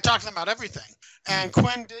I talk to them about everything. And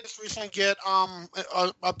Quinn did just recently get an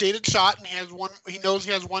updated shot, and he knows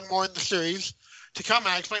he has one more in the series to come.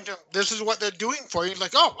 And I explained to him, this is what they're doing for you. He's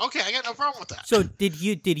like, oh, okay, I got no problem with that. So did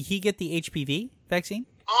he get the HPV vaccine?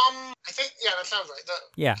 I think that sounds right.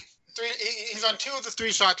 Yeah. He's on 2 of the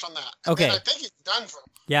 3 shots on that. Okay. And I think he's done for him.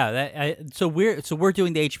 Yeah, so we're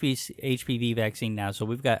doing the HPV vaccine now.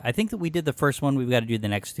 So I think that we did the first one. We've got to do the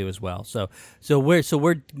next 2 as well. So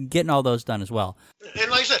we're getting all those done as well. And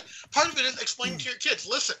like I said, part of it is explaining to your kids.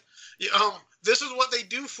 Listen, this is what they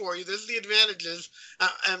do for you. This is the advantages,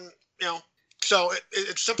 so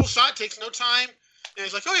it's simple shot, takes no time, and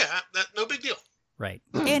he's like, oh yeah, no big deal. Right.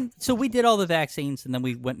 And so we did all the vaccines, and then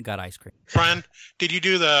we went and got ice cream. Brian, did you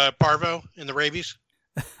do the parvo and the rabies?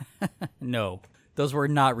 No, those were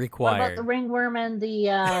not required. What about the ringworm and the...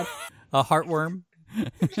 a heartworm?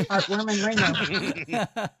 Heartworm and ringworm.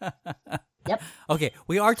 Yep. Okay,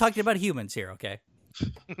 we are talking about humans here, okay?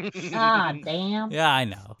 Ah, damn. Yeah, I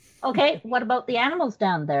know. Okay, what about the animals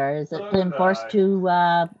down there? Is it been forced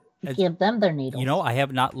to give them their needles? I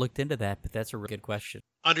have not looked into that, but that's a really good question.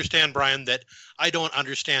 Understand, Brian, that I don't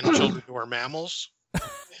understand children who are mammals.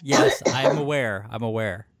 Yes, I'm aware.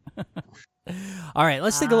 All right,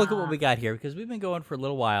 let's take a look at what we got here, because we've been going for a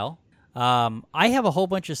little while. I have a whole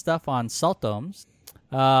bunch of stuff on salt domes,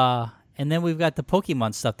 and then we've got the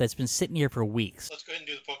Pokemon stuff that's been sitting here for weeks. Let's go ahead and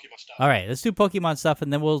do the Pokemon stuff. All right, let's do Pokemon stuff,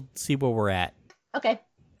 and then we'll see where we're at. Okay.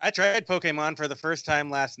 I tried Pokemon for the first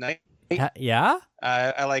time last night. Yeah?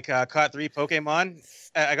 I caught 3 Pokemon.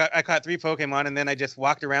 I caught 3 Pokemon, and then I just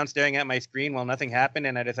walked around staring at my screen while nothing happened,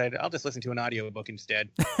 and I decided I'll just listen to an audiobook instead.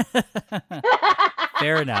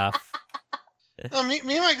 Fair enough. Me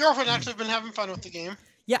and my girlfriend actually have been having fun with the game.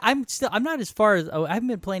 Yeah, I'm not as far as I haven't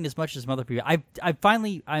been playing as much as some other people. I'm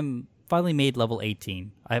finally made level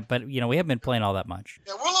 18. But we haven't been playing all that much.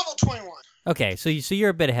 Yeah, we're level 21. Okay, so you're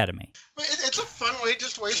a bit ahead of me. But it's a fun way to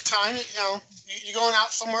just waste time. You're going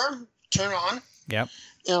out somewhere, turn it on. Yep.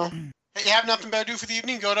 You have nothing better to do for the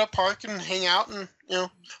evening, go to a park and hang out, and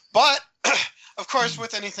But of course,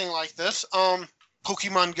 with anything like this,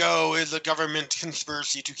 Pokemon Go is a government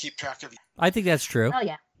conspiracy to keep track of you. I think that's true. Oh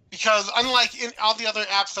yeah. Because unlike in all the other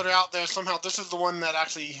apps that are out there, somehow this is the one that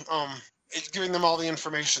actually is giving them all the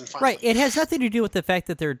information. Finally. Right. It has nothing to do with the fact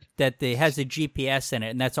that it has a GPS in it,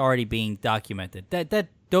 and that's already being documented.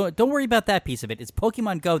 Don't worry about that piece of it. It's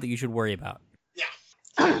Pokemon Go that you should worry about. Yeah.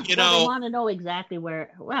 They want to know exactly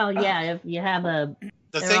where. Well, yeah. If you have they're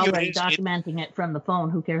already documenting it from the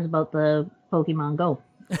phone. Who cares about the Pokemon Go?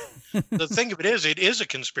 The thing of it is a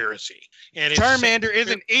conspiracy, and Charmander is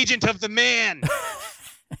an agent of the man.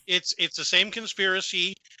 It's the same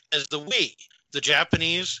conspiracy as the Wii. The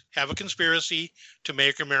Japanese have a conspiracy to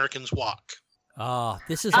make Americans walk. Oh,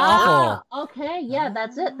 this is awful. Okay, yeah,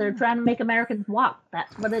 that's it. They're trying to make Americans walk.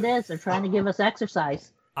 That's what it is. They're trying to give us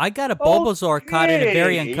exercise. I got a Bulbasaur caught in a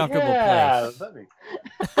very uncomfortable place. But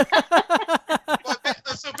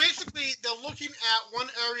So basically, they're looking at one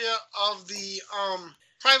area of the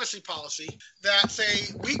privacy policy that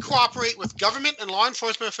say we cooperate with government and law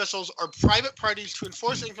enforcement officials or private parties to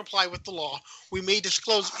enforce and comply with the law. We may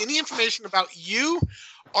disclose any information about you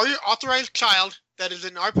or your authorized child that is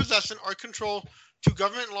in our possession or control to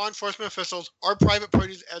government and law enforcement officials or private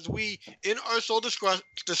parties as we, in our sole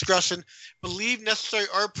discretion, believe necessary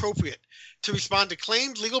or appropriate to respond to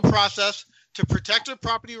claims, legal process, to protect the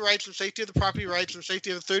property rights and safety of the property rights and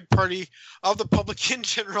safety of the third party of the public in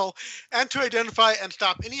general, and to identify and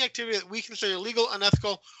stop any activity that we consider illegal,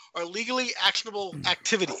 unethical, or legally actionable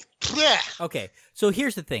activity. Okay, so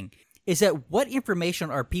here's the thing. Is that what information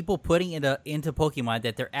are people putting into Pokemon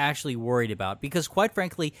that they're actually worried about? Because quite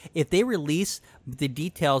frankly, if they release the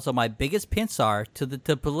details of my biggest Pinsir to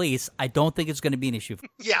the police, I don't think it's going to be an issue.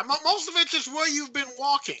 Yeah, most of it's just where you've been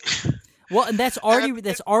walking. Well, and that's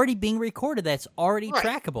already being recorded. That's already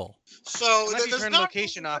trackable. So unless you turn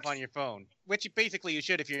location off on your phone, which basically you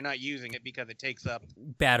should if you're not using it because it takes up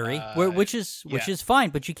battery, which is fine,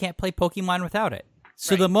 but you can't play Pokemon without it.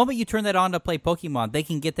 So the moment you turn that on to play Pokemon, they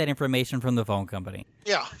can get that information from the phone company.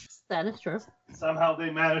 Yeah. That is true. Somehow they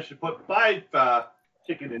managed to put 5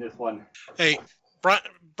 chicken in this one. Hey,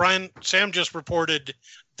 Brian, Sam just reported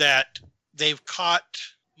that they've caught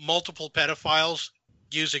multiple pedophiles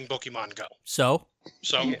using Pokemon Go. So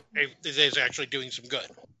it is actually doing some good.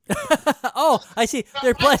 Oh, I see.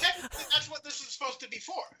 They're playing. That's what this is supposed to be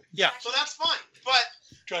for. Yeah. So that's fine. But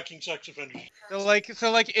tracking sex offenders. So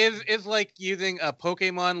is like using a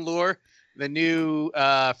Pokemon lure the new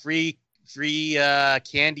free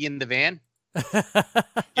candy in the van?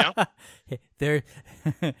 Yeah.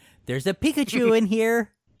 There's a Pikachu in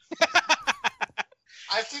here.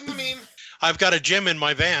 I've seen the meme. I've got a gym in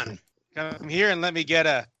my van. Come here and let me get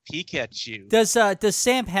a Pikachu. Does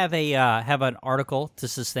Sam have an article to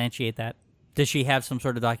substantiate that? Does she have some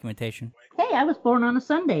sort of documentation? Hey, I was born on a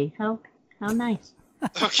Sunday. How nice.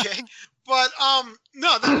 Okay. But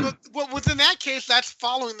no. Well, within that case, that's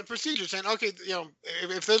following the procedure, saying, okay,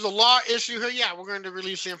 if there's a law issue here, yeah, we're going to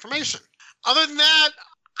release the information. Thother than that,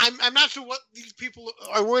 I'm not sure what these people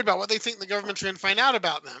are worried about, what they think the government's going to find out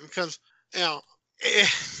about them, because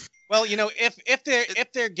Well,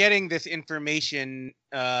 if they're getting this information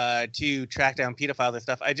to track down pedophiles and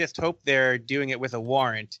stuff, I just hope they're doing it with a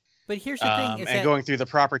warrant. But here's the thing: and going through the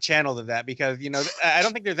proper channels of that, because I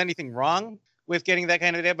don't think there's anything wrong with getting that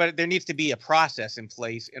kind of data, but there needs to be a process in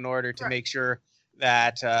place in order to make sure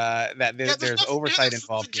that there's oversight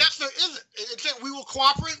involved. Yes, there isn't. It's that we will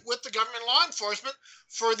cooperate with the government law enforcement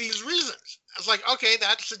for these reasons. It's like, okay,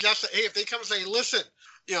 that suggests that, hey, if they come and say, listen,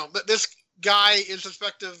 that this guy is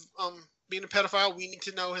suspected of being a pedophile, we need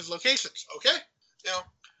to know his locations. Okay,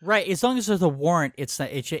 Right, as long as there's a warrant,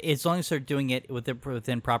 as long as they're doing it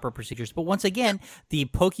within proper procedures. But once again, the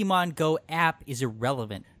Pokemon Go app is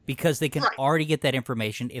irrelevant because they can already get that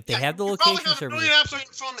information if they have the location service. Probably have apps on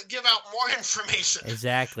your phone that give out more information.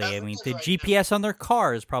 Exactly. I mean, the GPS on their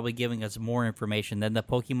car is probably giving us more information than the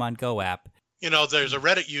Pokemon Go app. There's a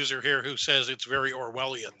Reddit user here who says it's very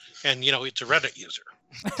Orwellian, and it's a Reddit user.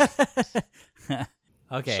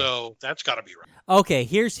 Okay. So that's got to be right. Okay,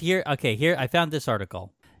 here I found this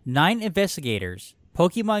article. 9 investigators.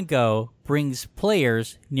 Pokemon Go brings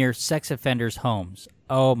players near sex offenders' homes.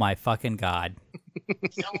 Oh my fucking god.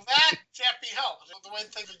 That can't be helped. The way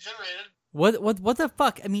things are generated. What the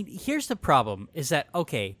fuck? I mean, here's the problem: is that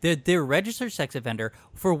okay? They're registered sex offender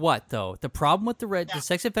for what though? The problem with the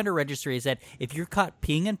sex offender registry is that if you're caught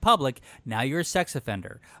peeing in public, now you're a sex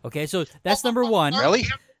offender. Okay, so that's number one. Really?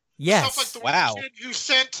 Yes. Stuff like the kid who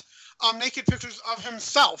sent naked pictures of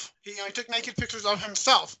himself. He took naked pictures of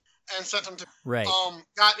himself and sent them to. Right.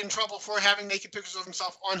 Got in trouble for having naked pictures of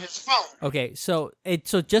himself on his phone. Okay, so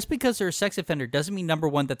just because they're a sex offender doesn't mean number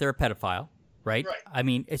one that they're a pedophile, right? Right. I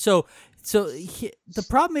mean, the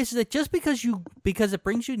problem is that just because it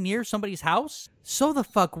brings you near somebody's house, so the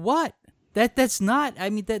fuck what? That's not. I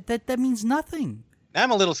mean, that means nothing.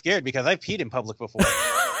 I'm a little scared because I've peed in public before.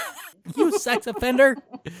 You sex offender.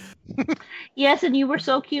 Yes, and you were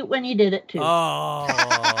so cute when you did it too. Oh.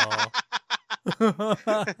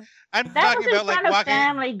 I'm That talking was in about front like of walking.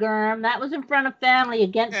 family, Germ. That was in front of family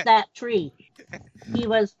against that tree. He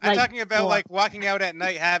was. I'm talking about like walking out at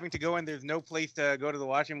night, having to go and there's no place to go to the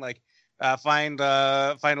washroom. Like find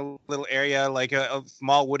a little area, like a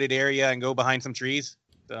small wooded area, and go behind some trees.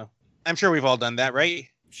 So I'm sure we've all done that, right?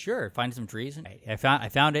 Sure. Find some trees. I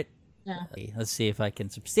found it. Yeah. Let's see if I can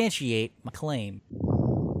substantiate my claim.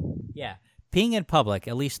 Yeah. Peeing in public,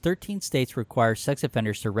 at least 13 states require sex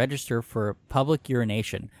offenders to register for public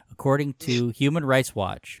urination, according to Human Rights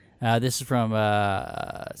Watch. This is from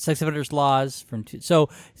Sex Offenders Laws from so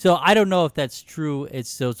I don't know if that's true.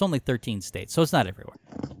 It's only 13 states, so it's not everywhere.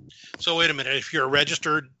 So wait a minute. If you're a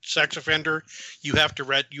registered sex offender, you have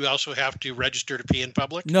to you also have to register to pee in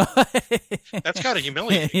public. No, that's kind of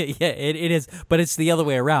humiliating. Yeah, it is. But it's the other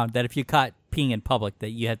way around. That if you caught peeing in public, that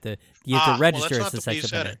you have to register as a sex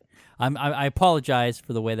offender. I apologize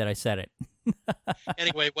for the way that I said it.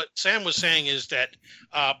 Anyway, what Sam was saying is that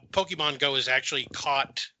Pokemon Go has actually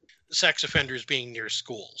caught sex offenders being near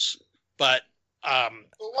schools, but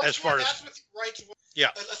as far as rights. Yeah.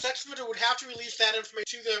 A sex offender would have to release that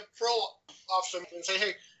information to the parole officer and say,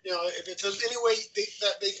 hey, if there's any way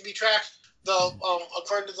that they can be tracked,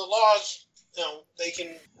 according to the laws, they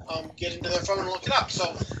can get into their phone and look it up. So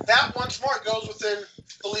that, once more, goes within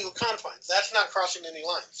the legal confines. That's not crossing any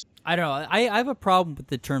lines. I don't know. I have a problem with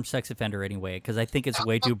the term sex offender anyway, because I think it's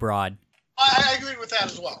way too broad. I agree with that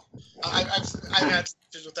as well. I've had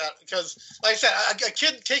issues with that because, like I said, a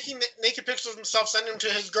kid taking naked pictures of himself, sending them to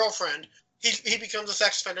his girlfriend, he becomes a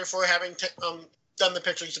sex offender for having done the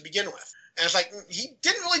pictures to begin with. And it's like, he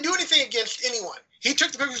didn't really do anything against anyone. He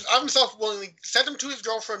took the pictures of himself willingly, sent them to his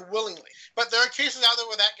girlfriend willingly. But there are cases out there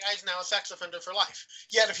where that guy's now a sex offender for life.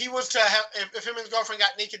 Yet if he was to have, if him and his girlfriend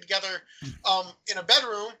got naked together in a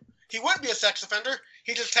bedroom, he wouldn't be a sex offender.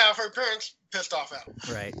 He'd just have her parents pissed off at him.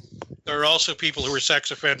 Right. There are also people who are sex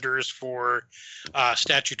offenders for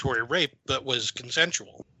statutory rape that was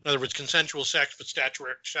consensual. In other words, consensual sex but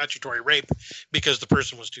statutory rape because the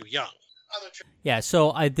person was too young. Yeah,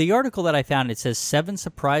 so the article that I found, it says 7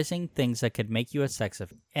 surprising things that could make you a sex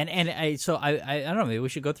offender. And I don't know, maybe we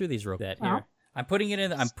should go through these real quick. Here. I'm putting it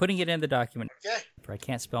in the document. Okay. I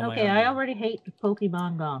can't spell my own Okay, I name. already hate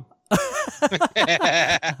Pokemon Go.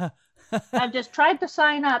 I've just tried to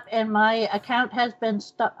sign up, and my account has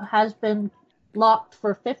been locked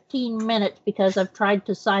for 15 minutes because I've tried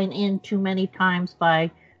to sign in too many times by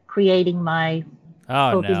creating my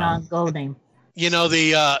Pokemon Go name.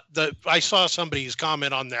 I saw somebody's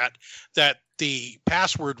comment on that the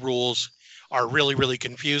password rules are really, really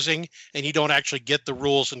confusing, and you don't actually get the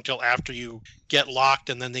rules until after you get locked,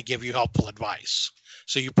 and then they give you helpful advice.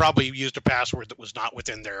 So you probably used a password that was not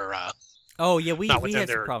within their we had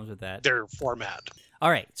some problems with that. Their format. All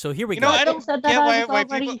right, so here we go. I don't get why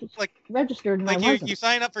people registered. Like you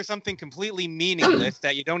sign up for something completely meaningless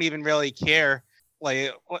that you don't even really care.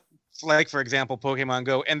 Like for example, Pokemon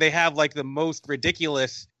Go, and they have like the most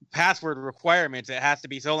ridiculous password requirements. It has to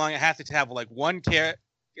be so long. It has to have like one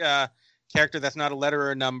character that's not a letter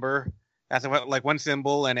or a number. That's like one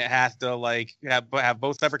symbol, and it has to like have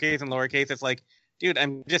both uppercase and lowercase. It's like, dude,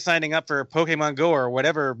 I'm just signing up for Pokemon Go or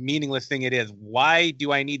whatever meaningless thing it is. Why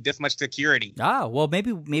do I need this much security? Well,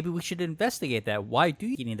 maybe we should investigate that. Why do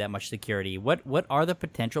you need that much security? What are the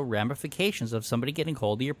potential ramifications of somebody getting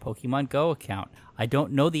hold of your Pokemon Go account? I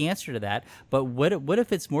don't know the answer to that, but what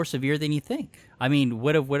if it's more severe than you think? I mean,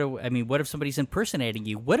 what if somebody's impersonating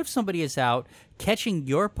you? What if somebody is out catching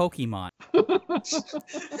your Pokemon?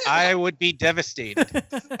 I would be devastated.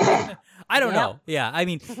 I don't know. Yeah, I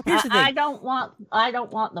mean, here's the thing. I don't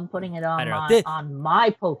want them putting it on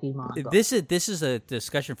my Pokemon Go. This is a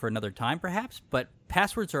discussion for another time, perhaps. But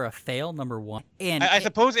passwords are a fail, number one. And I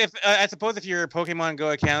suppose if your Pokemon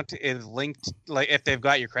Go account is linked, like if they've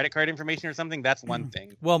got your credit card information or something, that's one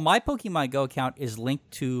thing. Well, my Pokemon Go account is linked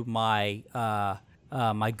to my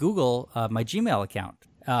my Google my Gmail account.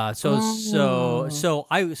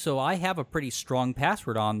 So I have a pretty strong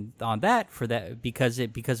password on that for that because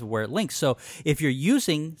of where it links. So if you're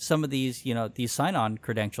using some of these these sign-on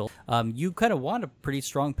credentials, you kind of want a pretty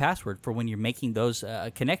strong password for when you're making those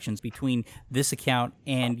connections between this account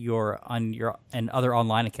and and other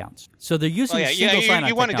online accounts. So they're using single sign-on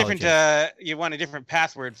technology. You want a different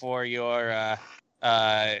password for your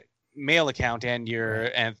mail account and your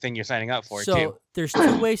thing you're signing up for too. So there's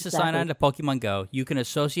 2 ways to sign on to Pokemon Go. You can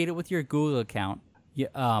associate it with your Google account,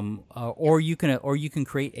 or you can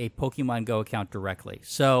create a Pokemon Go account directly.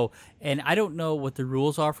 So, and I don't know what the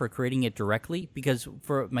rules are for creating it directly because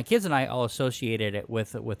for my kids and I all associated it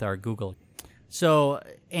with our Google. So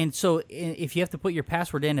if you have to put your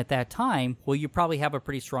password in at that time, well, you probably have a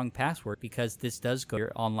pretty strong password because this does go to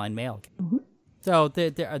your online mail account. Mm-hmm. So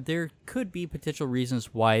there could be potential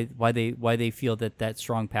reasons why they feel that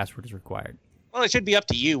strong password is required. Well, it should be up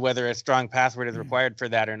to you whether a strong password is required for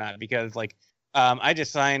that or not. Because I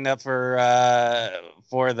just signed up for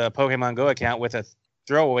the Pokemon Go account with a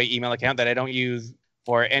throwaway email account that I don't use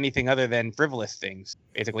for anything other than frivolous things,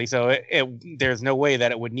 basically. So there's no way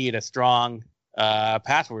that it would need a strong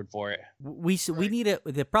password for it. We need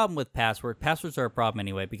the problem with passwords are a problem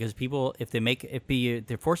anyway, because people, if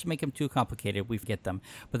they're forced to make them too complicated, we forget them.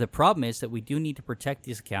 But the problem is that we do need to protect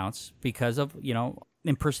these accounts because of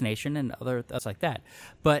impersonation and other things like that.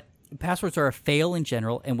 But passwords are a fail in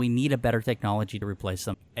general, and we need a better technology to replace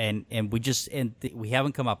them. And we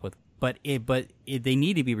haven't come up with. But they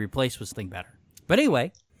need to be replaced with something better. But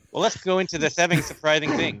anyway. Well, let's go into the 7 surprising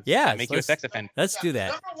things that make you a sex offender. Let's do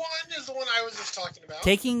that. Number 1 is the one I was just talking about.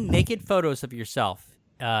 Taking naked photos of yourself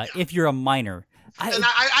if you're a minor.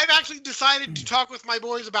 I've actually decided to talk with my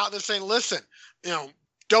boys about this, saying, listen,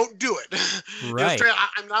 don't do it. Right.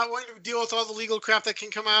 I'm not going to deal with all the legal crap that can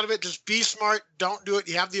come out of it. Just be smart. Don't do it.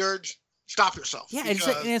 You have the urge. Stop yourself. Yeah,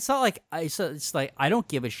 it's not like it's like I don't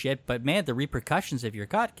give a shit, but man, the repercussions if you're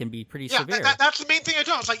caught can be pretty severe. That's the main thing I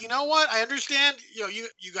tell them. It's like, you know what? I understand. You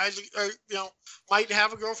guys are might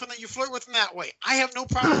have a girlfriend that you flirt with in that way. I have no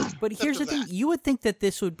problem. But here's the thing: you would think that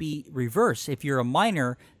this would be reverse. If you're a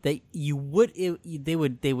minor, that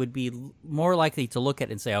they would be more likely to look at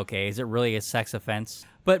it and say, okay, is it really a sex offense?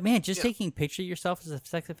 But man, just taking a picture of yourself is a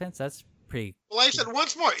sex offense. That's pretty. Well, like I said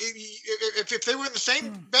once more, if they were in the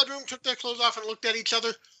same bedroom, took their clothes off, and looked at each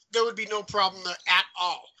other, there would be no problem there at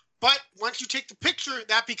all. But once you take the picture,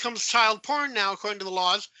 that becomes child porn now, according to the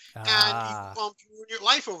laws, and you ruin your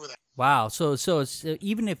life over that. Wow. So it's,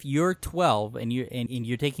 even if you're 12 and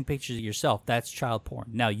you're taking pictures of yourself, that's child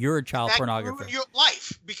porn. Now you're a child pornographer. Ruin your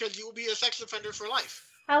life because you will be a sex offender for life.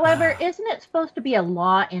 However, isn't it supposed to be a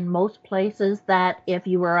law in most places that if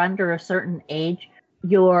you are under a certain age,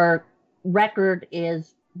 your record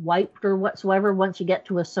is wiped or whatsoever once you get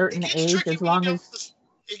to a certain age, as long as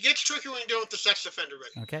it gets tricky when you deal with the sex offender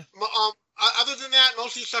record. Okay. Other than that,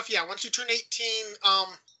 most of the stuff, once you turn 18,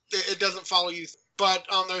 it doesn't follow you. But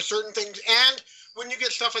there are certain things, and when you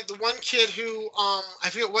get stuff like the one kid who I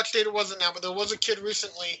forget what state it was in now, but there was a kid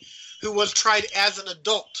recently who was tried as an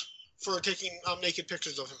adult for taking naked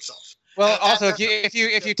pictures of himself. Well, also,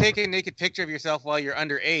 if you take a naked picture of yourself while you're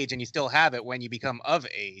underage and you still have it when you become of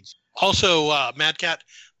age. Also, Mad Cat,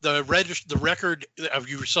 the record of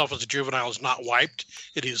yourself as a juvenile is not wiped;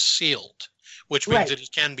 it is sealed, which means it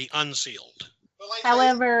can be unsealed.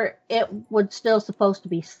 However, it would still supposed to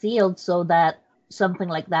be sealed so that something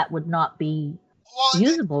like that would not be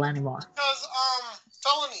usable anymore. Because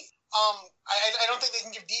felony. I don't think they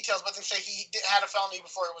can give details, but they say he had a felony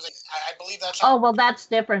before it was. I believe that's. Oh well, that's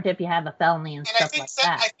different if you have a felony and stuff like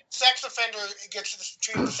that. I think sex offender gets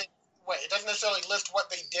treated the same way. It doesn't necessarily list what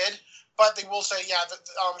they did, but they will say,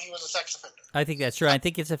 he was a sex offender. I think that's true. I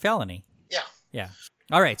think it's a felony. Yeah. Yeah.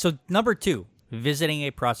 All right. So number 2, visiting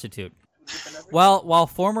a prostitute. While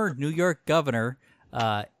former New York governor,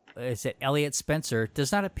 Elliot Spencer,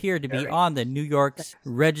 does not appear to be on the New York's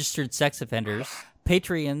registered sex offenders.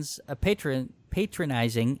 Patronizing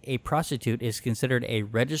a prostitute is considered a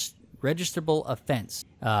registrable offense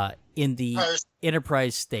in the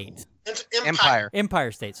Enterprise State.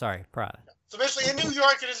 Empire State, sorry. So basically, in New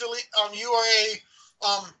York, it is you are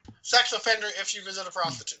a sex offender if you visit a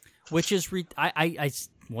prostitute. Which is,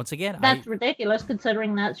 once again, that's ridiculous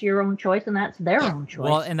considering that's your own choice and that's their own choice.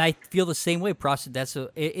 Well, and I feel the same way.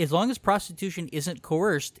 As long as prostitution isn't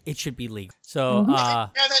coerced, it should be legal. So, we had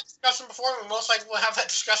that discussion before. We most likely will have that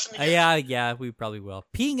discussion Yeah, again. we probably will.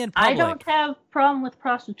 Peeing in public. I don't have a problem with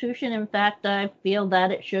prostitution. In fact, I feel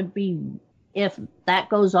that it should be. If that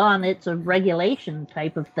goes on, it's a regulation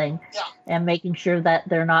type of thing, and making sure that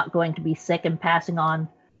they're not going to be sick and passing on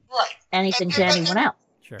anything to anyone else.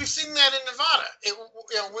 Sure. We've seen that in Nevada.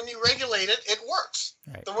 When you regulate it, it works.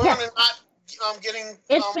 Right. The women are not getting.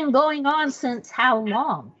 It's been going on since how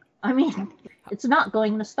long? I mean, it's not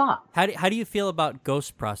going to stop. How do you feel about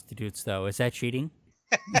ghost prostitutes, though? Is that cheating?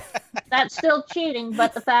 That's still cheating,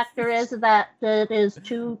 but the factor is that it is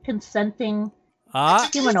two consenting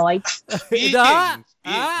humanoids.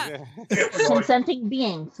 Consenting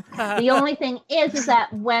beings. The only thing is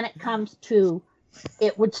that when it comes to,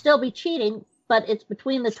 it would still be cheating, but it's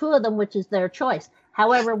between the two of them, which is their choice.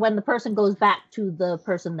 However, when the person goes back to the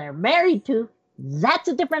person they're married to, that's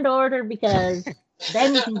a different order because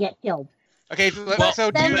then you can get killed. Okay,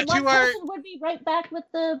 so then one person would be right back with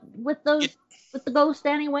the ghost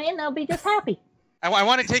anyway, and they'll be just happy. I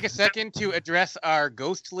want to take a second to address our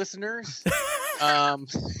ghost listeners.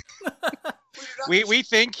 We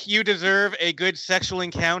think you deserve a good sexual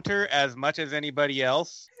encounter as much as anybody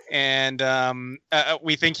else. And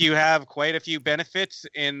we think you have quite a few benefits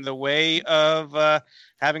in the way of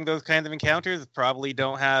having those kinds of encounters. Probably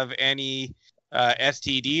don't have any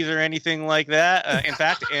STDs or anything like that. In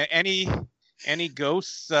fact, any any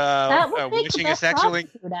ghosts That would make wishing the a best sexual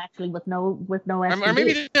prostitute, actually, with no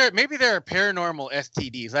STD. or maybe there are paranormal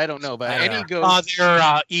STDs. I don't know, but any Yeah. ghosts.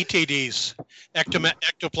 They're ETDs,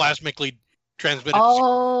 ectoplasmically transmitted.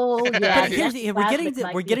 Oh, yeah. But here's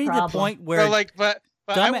we're getting to the point where But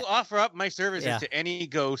I Dumb- will offer up my services Yeah. to any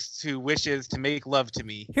ghost who wishes to make love to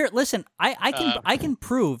me. here, listen, I can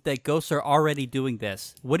prove that ghosts are already doing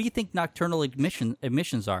this. What do you think nocturnal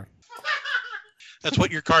emissions are? That's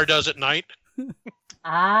what your car does at night.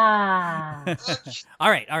 Ah. All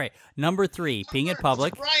right. Number 3, peeing in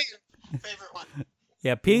public. Brian, favorite one.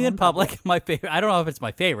 Yeah, peeing in public, my favorite. I don't know if it's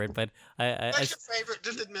my favorite, but That's your favorite.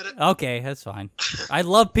 Just admit it. okay, that's fine. I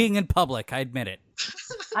love peeing in public. I admit it.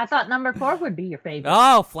 I thought number 4 would be your favorite.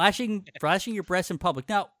 Oh, flashing your breasts in public.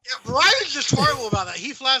 Now, Yeah, Brian's just horrible about that.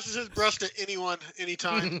 He flashes his breast at anyone,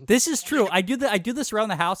 anytime. this is true. I do this around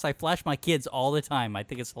the house. I flash my kids all the time. I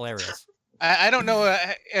think it's hilarious. I don't know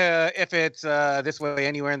if it's this way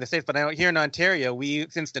anywhere in the States, but I know here in Ontario,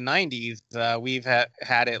 since the 90s, we've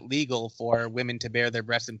had it legal for women to bare their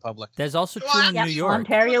breasts in public. That's also true Well, in Yep, New York.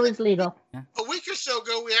 Ontario is legal. A week or so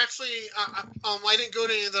ago, we actually, I didn't go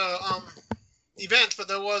to any of the events, but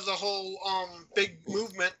there was a whole big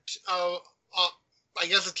movement. I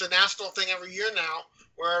guess it's a national thing every year now,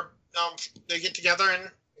 where they get together and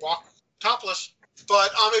walk topless. But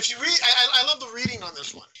if you read, I love the reading on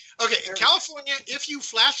this one. Okay, in California, if you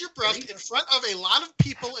flash your breast in front of a lot of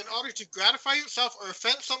people in order to gratify yourself or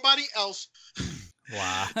offend somebody else,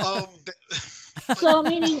 Wow. So,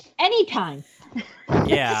 meaning anytime.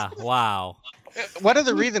 Yeah. Wow. What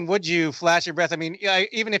other reason would you flash your breath? I mean,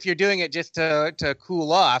 even if you're doing it just to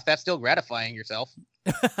cool off, that's still gratifying yourself.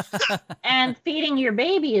 And feeding your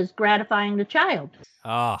baby is gratifying the child.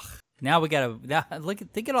 Oh, now we gotta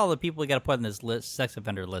think at all the people we gotta put in this list, sex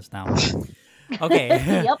offender list now. Okay.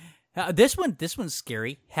 Yep. This one's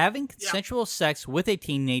scary. Having consensual sex with a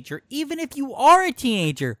teenager, even if you are a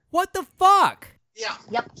teenager. What the fuck? yeah.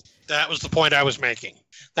 Yep. That was the point I was making.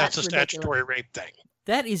 That's a Ridiculous. statutory rape thing.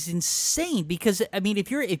 That is insane because I mean if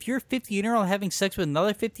you're a 15-year-old having sex with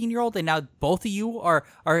another 15-year-old and now both of you are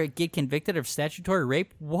get convicted of statutory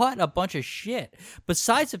rape, what a bunch of shit.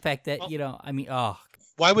 Besides the fact that,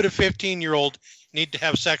 Why would a 15-year-old need to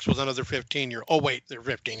have sex with another 15-year-old? Oh, wait, they're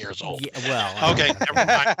 15 years old. yeah, well, Okay, never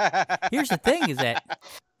mind. here's the thing is that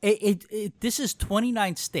this is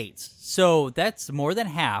 29 states, so that's more than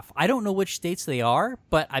half. I don't know which states they are,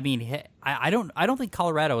 but I mean, I don't think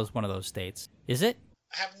Colorado is one of those states. Is it?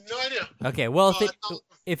 I have no idea. Okay, well,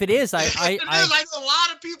 if it is, I I know a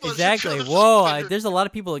lot of people. exactly. that should Whoa, there's a lot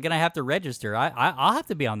of people that are gonna have to register. I'll have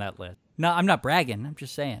to be on that list. No, I'm not bragging. I'm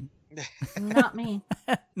just saying. Not me.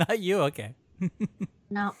 Not you. Okay.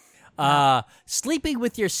 No. Sleeping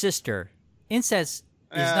with your sister. Incest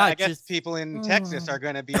is not I guess just. people in Texas are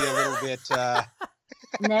going to be a little bit.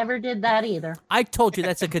 Never did that either. I told you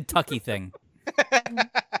that's a Kentucky thing.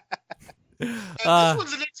 And this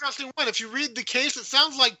one's an interesting one. If you read the case, it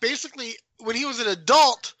sounds like basically when he was an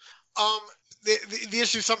adult, the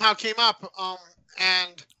issue somehow came up,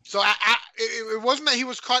 and so it wasn't that he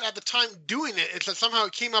was caught at the time doing it. It's that somehow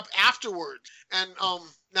it came up afterwards, and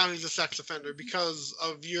now he's a sex offender because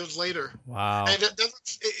of years later. Wow. And it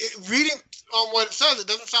doesn't. Reading what it says, it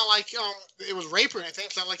doesn't sound like it was rape or anything.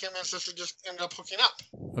 It sounds like him and his sister just ended up hooking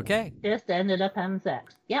up. Okay. Just ended up having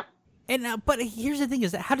sex. Yep. And but here's the thing: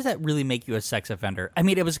 is that how does that really make you a sex offender? I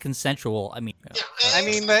mean, it was consensual. I mean, Yeah, I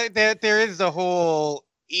mean, there is the whole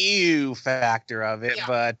ew factor of it, Yeah.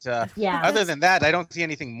 but Yeah. other than that, I don't see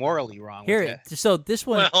anything morally wrong with here. it. So this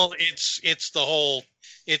one. Well, it's the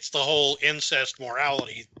whole incest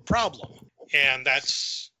morality problem, and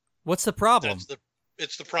What's the problem?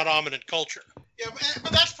 it's the predominant culture. Yeah,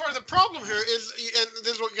 but that's part of the problem here is, and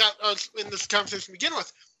this is what got us in this conversation to begin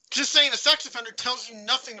with. Just saying a sex offender tells you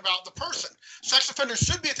nothing about the person. Sex offender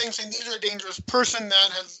should be a thing saying these are a dangerous person that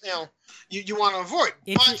has, you want to avoid.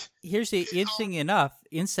 But Here's the interesting enough,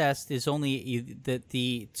 incest is only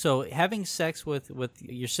so having sex with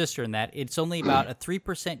your sister and that it's only about a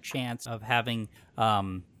 3% chance of having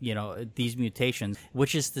these mutations,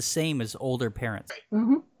 which is the same as older parents.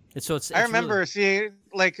 Mm-hmm. And so it's I remember really, seeing,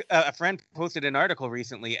 like, a friend posted an article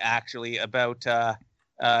recently, actually, about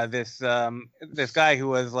this guy who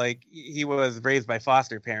was like, he was raised by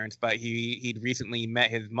foster parents, but he'd recently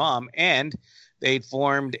met his mom, and they'd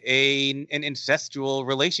formed an incestual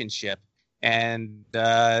relationship, and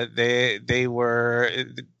they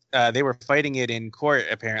were fighting it in court.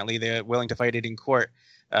 Apparently, they're willing to fight it in court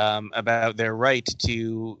about their right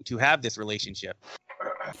to have this relationship.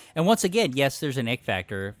 and once again, yes, there's an ick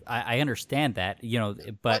factor. I understand that,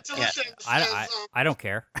 but Until it says, I don't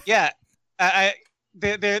care. Yeah,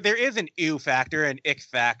 there is an ew factor, an ick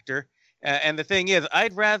factor. And the thing is,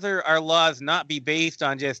 I'd rather our laws not be based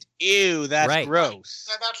on just, ew, that's gross.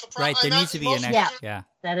 That's the problem. Right, there needs to be an extra. Yeah,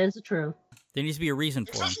 that is true. There needs to be a reason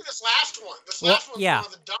for it. Especially this last one. This last one's one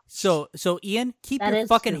of the dumbest. So Ian, keep That your is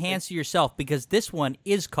fucking stupid. hands to yourself because this one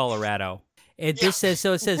is Colorado. It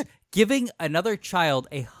says giving another child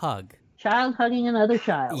a hug. Child hugging another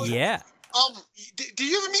child. Yeah. Do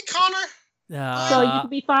you ever meet Connor? So you could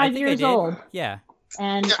be I 5 think I years did. old Yeah.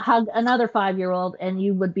 and hug another 5-year-old, and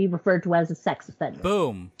you would be referred to as a sex offender.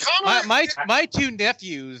 Boom. Connor, My two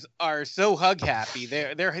nephews are so hug happy.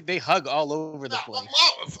 They hug all over the place.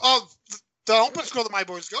 The open school that my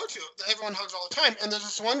boys go to, everyone hugs all the time. And there's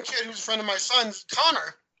this one kid who's a friend of my son's,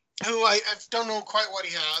 Connor, who I don't know quite what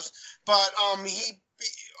he has, but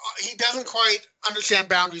he doesn't quite understand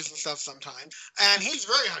boundaries and stuff sometimes. And he's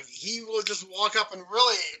very huggy. He will just walk up and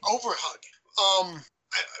really over hug.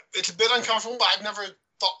 It's a bit uncomfortable, but I've never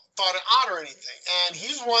thought it odd or anything. And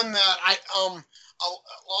he's one that a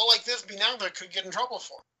law like this be now that could get in trouble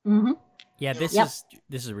for. Mm-hmm. Yeah, this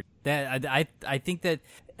is that I think that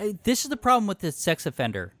this is the problem with the sex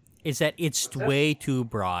offender is that it's way too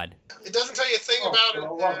broad. It doesn't tell you a thing about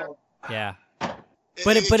it. Yeah.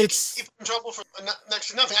 But it's keep in trouble for next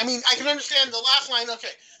to nothing. I mean, I can understand the last line. Okay,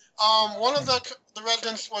 one of the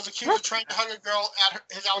residents was accused of trying to hug a girl at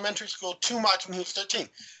his elementary school too much when he was 13.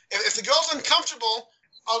 If the girl's uncomfortable,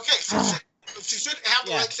 okay, so she should have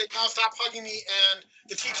the right to say, "No, stop hugging me," and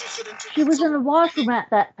the teacher should intervene. She was in the washroom at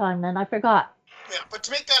that time, then I forgot. Yeah, but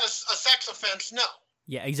to make that a sex offense, no.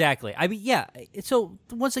 Yeah, exactly. I mean, yeah. So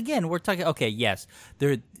once again, we're talking. Okay, yes,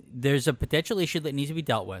 there's a potential issue that needs to be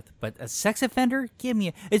dealt with, but a sex offender, give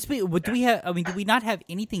me. Do we have? I mean, do we not have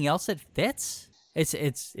anything else that fits? It's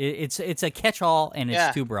a catch-all and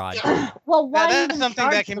it's too broad. Yeah. Well, why that's even something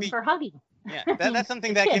charge that can them be- for hugging? Yeah, that's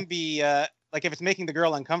something that can be like if it's making the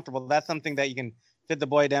girl uncomfortable. That's something that you can sit the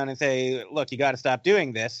boy down and say, "Look, you got to stop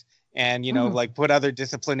doing this," and like put other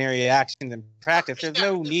disciplinary actions in practice. There's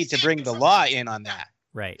no need to bring the law in on that.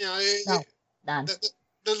 Right. You know, None.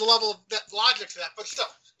 there's a level of logic to that, but still,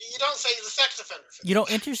 you don't say he's a sex offender. You know,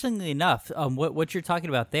 interestingly enough, what you're talking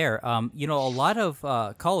about there, a lot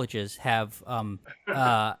of colleges have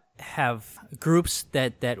groups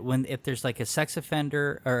that if there's like a sex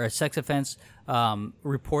offender or a sex offense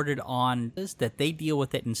reported on this, that they deal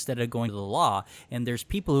with it instead of going to the law. And there's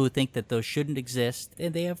people who think that those shouldn't exist,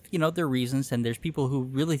 and they have their reasons. And there's people who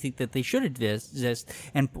really think that they should exist.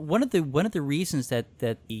 And one of the reasons that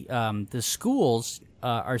the schools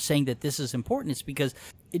are saying that this is important is because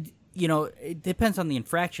it depends on the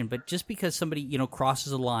infraction, but just because somebody,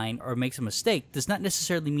 crosses a line or makes a mistake does not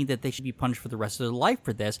necessarily mean that they should be punished for the rest of their life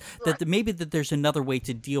for this. Right. That maybe that there's another way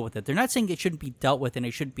to deal with it. They're not saying it shouldn't be dealt with and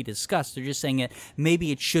it shouldn't be discussed. They're just saying that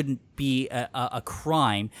maybe it shouldn't be a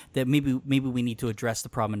crime, that maybe we need to address the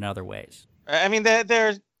problem in other ways. I mean,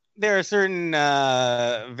 there are certain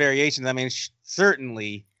variations. I mean,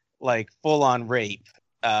 certainly like full-on rape,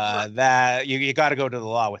 that you got to go to the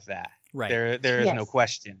law with that. Right. There is no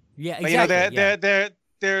question. Yeah, exactly. But,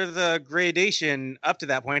 there's a gradation up to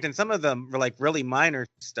that point, and some of them are like really minor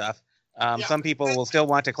stuff. Some people will still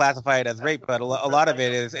want to classify it as rape, but a lot of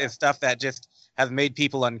it is stuff that just has made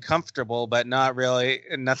people uncomfortable, but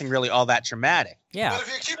nothing really all that traumatic. Yeah. But if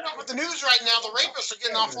you're keeping up with the news right now, the rapists are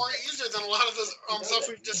getting off far easier than a lot of the stuff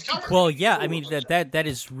we've just covered. Well, yeah, I mean that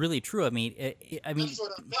is really true. I mean,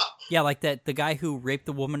 yeah, like that the guy who raped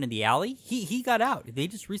the woman in the alley, he got out. They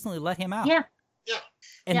just recently let him out. Yeah. Yeah.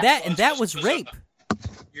 And that was rape.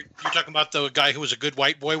 You're talking about the guy who was a good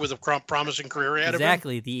white boy with a promising career ahead of him?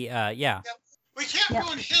 Exactly. We can't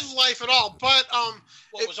ruin his life at all, but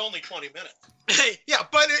it was only 20 minutes. Yeah,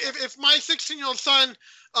 but if my 16-year-old son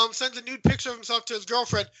sends a nude picture of himself to his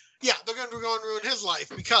girlfriend, yeah, they're going to go and ruin his life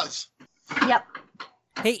because. Yep.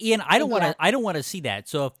 Hey, Ian, I don't want to see that.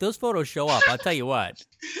 So if those photos show up, I'll tell you what,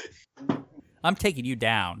 I'm taking you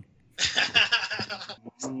down.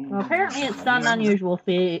 Well, apparently, it's not an unusual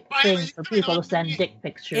thing for people to send dick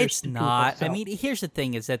pictures. It's to not. People, so. I mean, here's the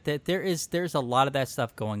thing: is that there's a lot of that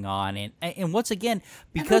stuff going on, and once again,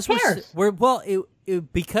 because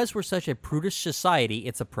because we're such a prudish society,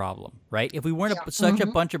 it's a problem, right? If we weren't such a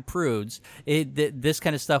bunch of prudes, this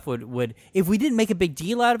kind of stuff would if we didn't make a big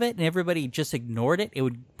deal out of it and everybody just ignored it, it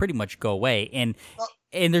would pretty much go away.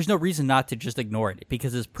 And there's no reason not to just ignore it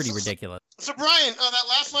because it's pretty ridiculous. So Brian, that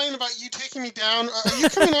last line about you taking me down, are you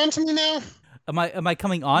coming on to me now? Am I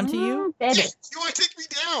coming on to you? Yes, you want to take me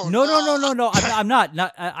down? No. I'm not.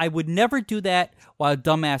 I would never do that while a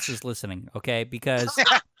dumbass is listening. Okay, because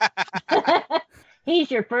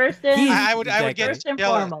He's your first and I would get first and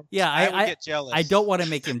jealous. foremost. Yeah, I would get jealous. I don't want to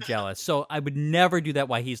make him jealous, so I would never do that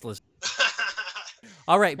while he's listening.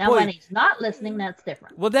 All right, Now, boy. when he's not listening, that's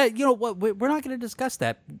different. Well, that you know what, we're not going to discuss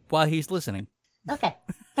that while he's listening. Okay.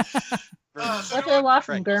 Uh, Go to the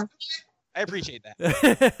washroom, Right. girl. I appreciate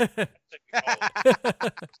that.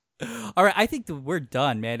 All right, I think that we're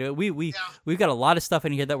done, man. We've got a lot of stuff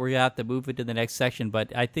in here that we're gonna have to move into the next section,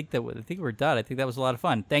 but I think we're done. I think that was a lot of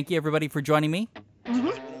fun. Thank you, everybody, for joining me.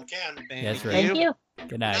 Can. That's right. Thank you.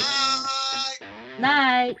 Good night.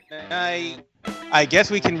 Night. I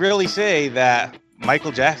guess we can really say that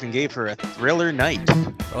Michael Jackson gave her a thriller night.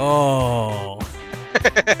 Oh.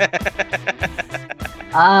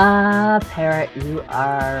 Parrot, you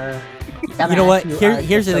are. You know what? Dumbass, you are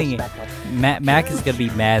Here's the so thing. special. Mac is gonna be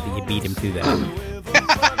mad that you beat him to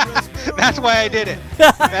that. That's why I did it.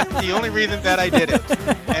 That's the only reason that I did it.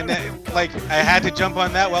 And I had to jump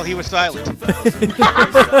on that while he was silent.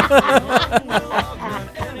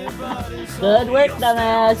 Good work,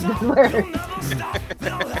 dumbass. Good work.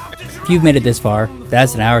 If you've made it this far,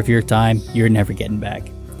 that's an hour of your time you're never getting back.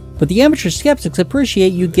 But the Amateur Skeptics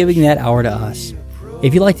appreciate you giving that hour to us.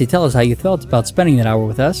 If you'd like to tell us how you felt about spending that hour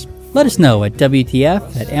with us, let us know at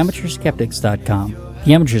WTF@amateurskeptics.com.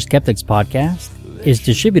 The Amateur Skeptics podcast is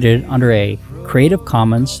distributed under a Creative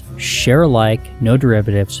Commons Share-alike, no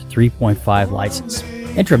derivatives 3.5 license.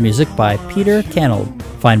 Intro music by Peter Canold.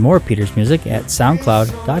 Find more of Peter's music at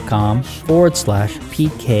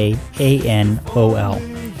soundcloud.com/PKANOL.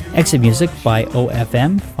 Exit music by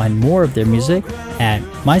OFM. Find more of their music at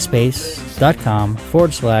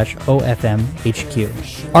myspace.com/OFMHQ.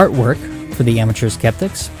 Artwork for the Amateur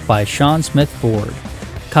Skeptics by Sean Smith Ford.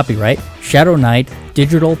 Copyright Shadow Knight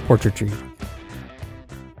Digital Portraiture.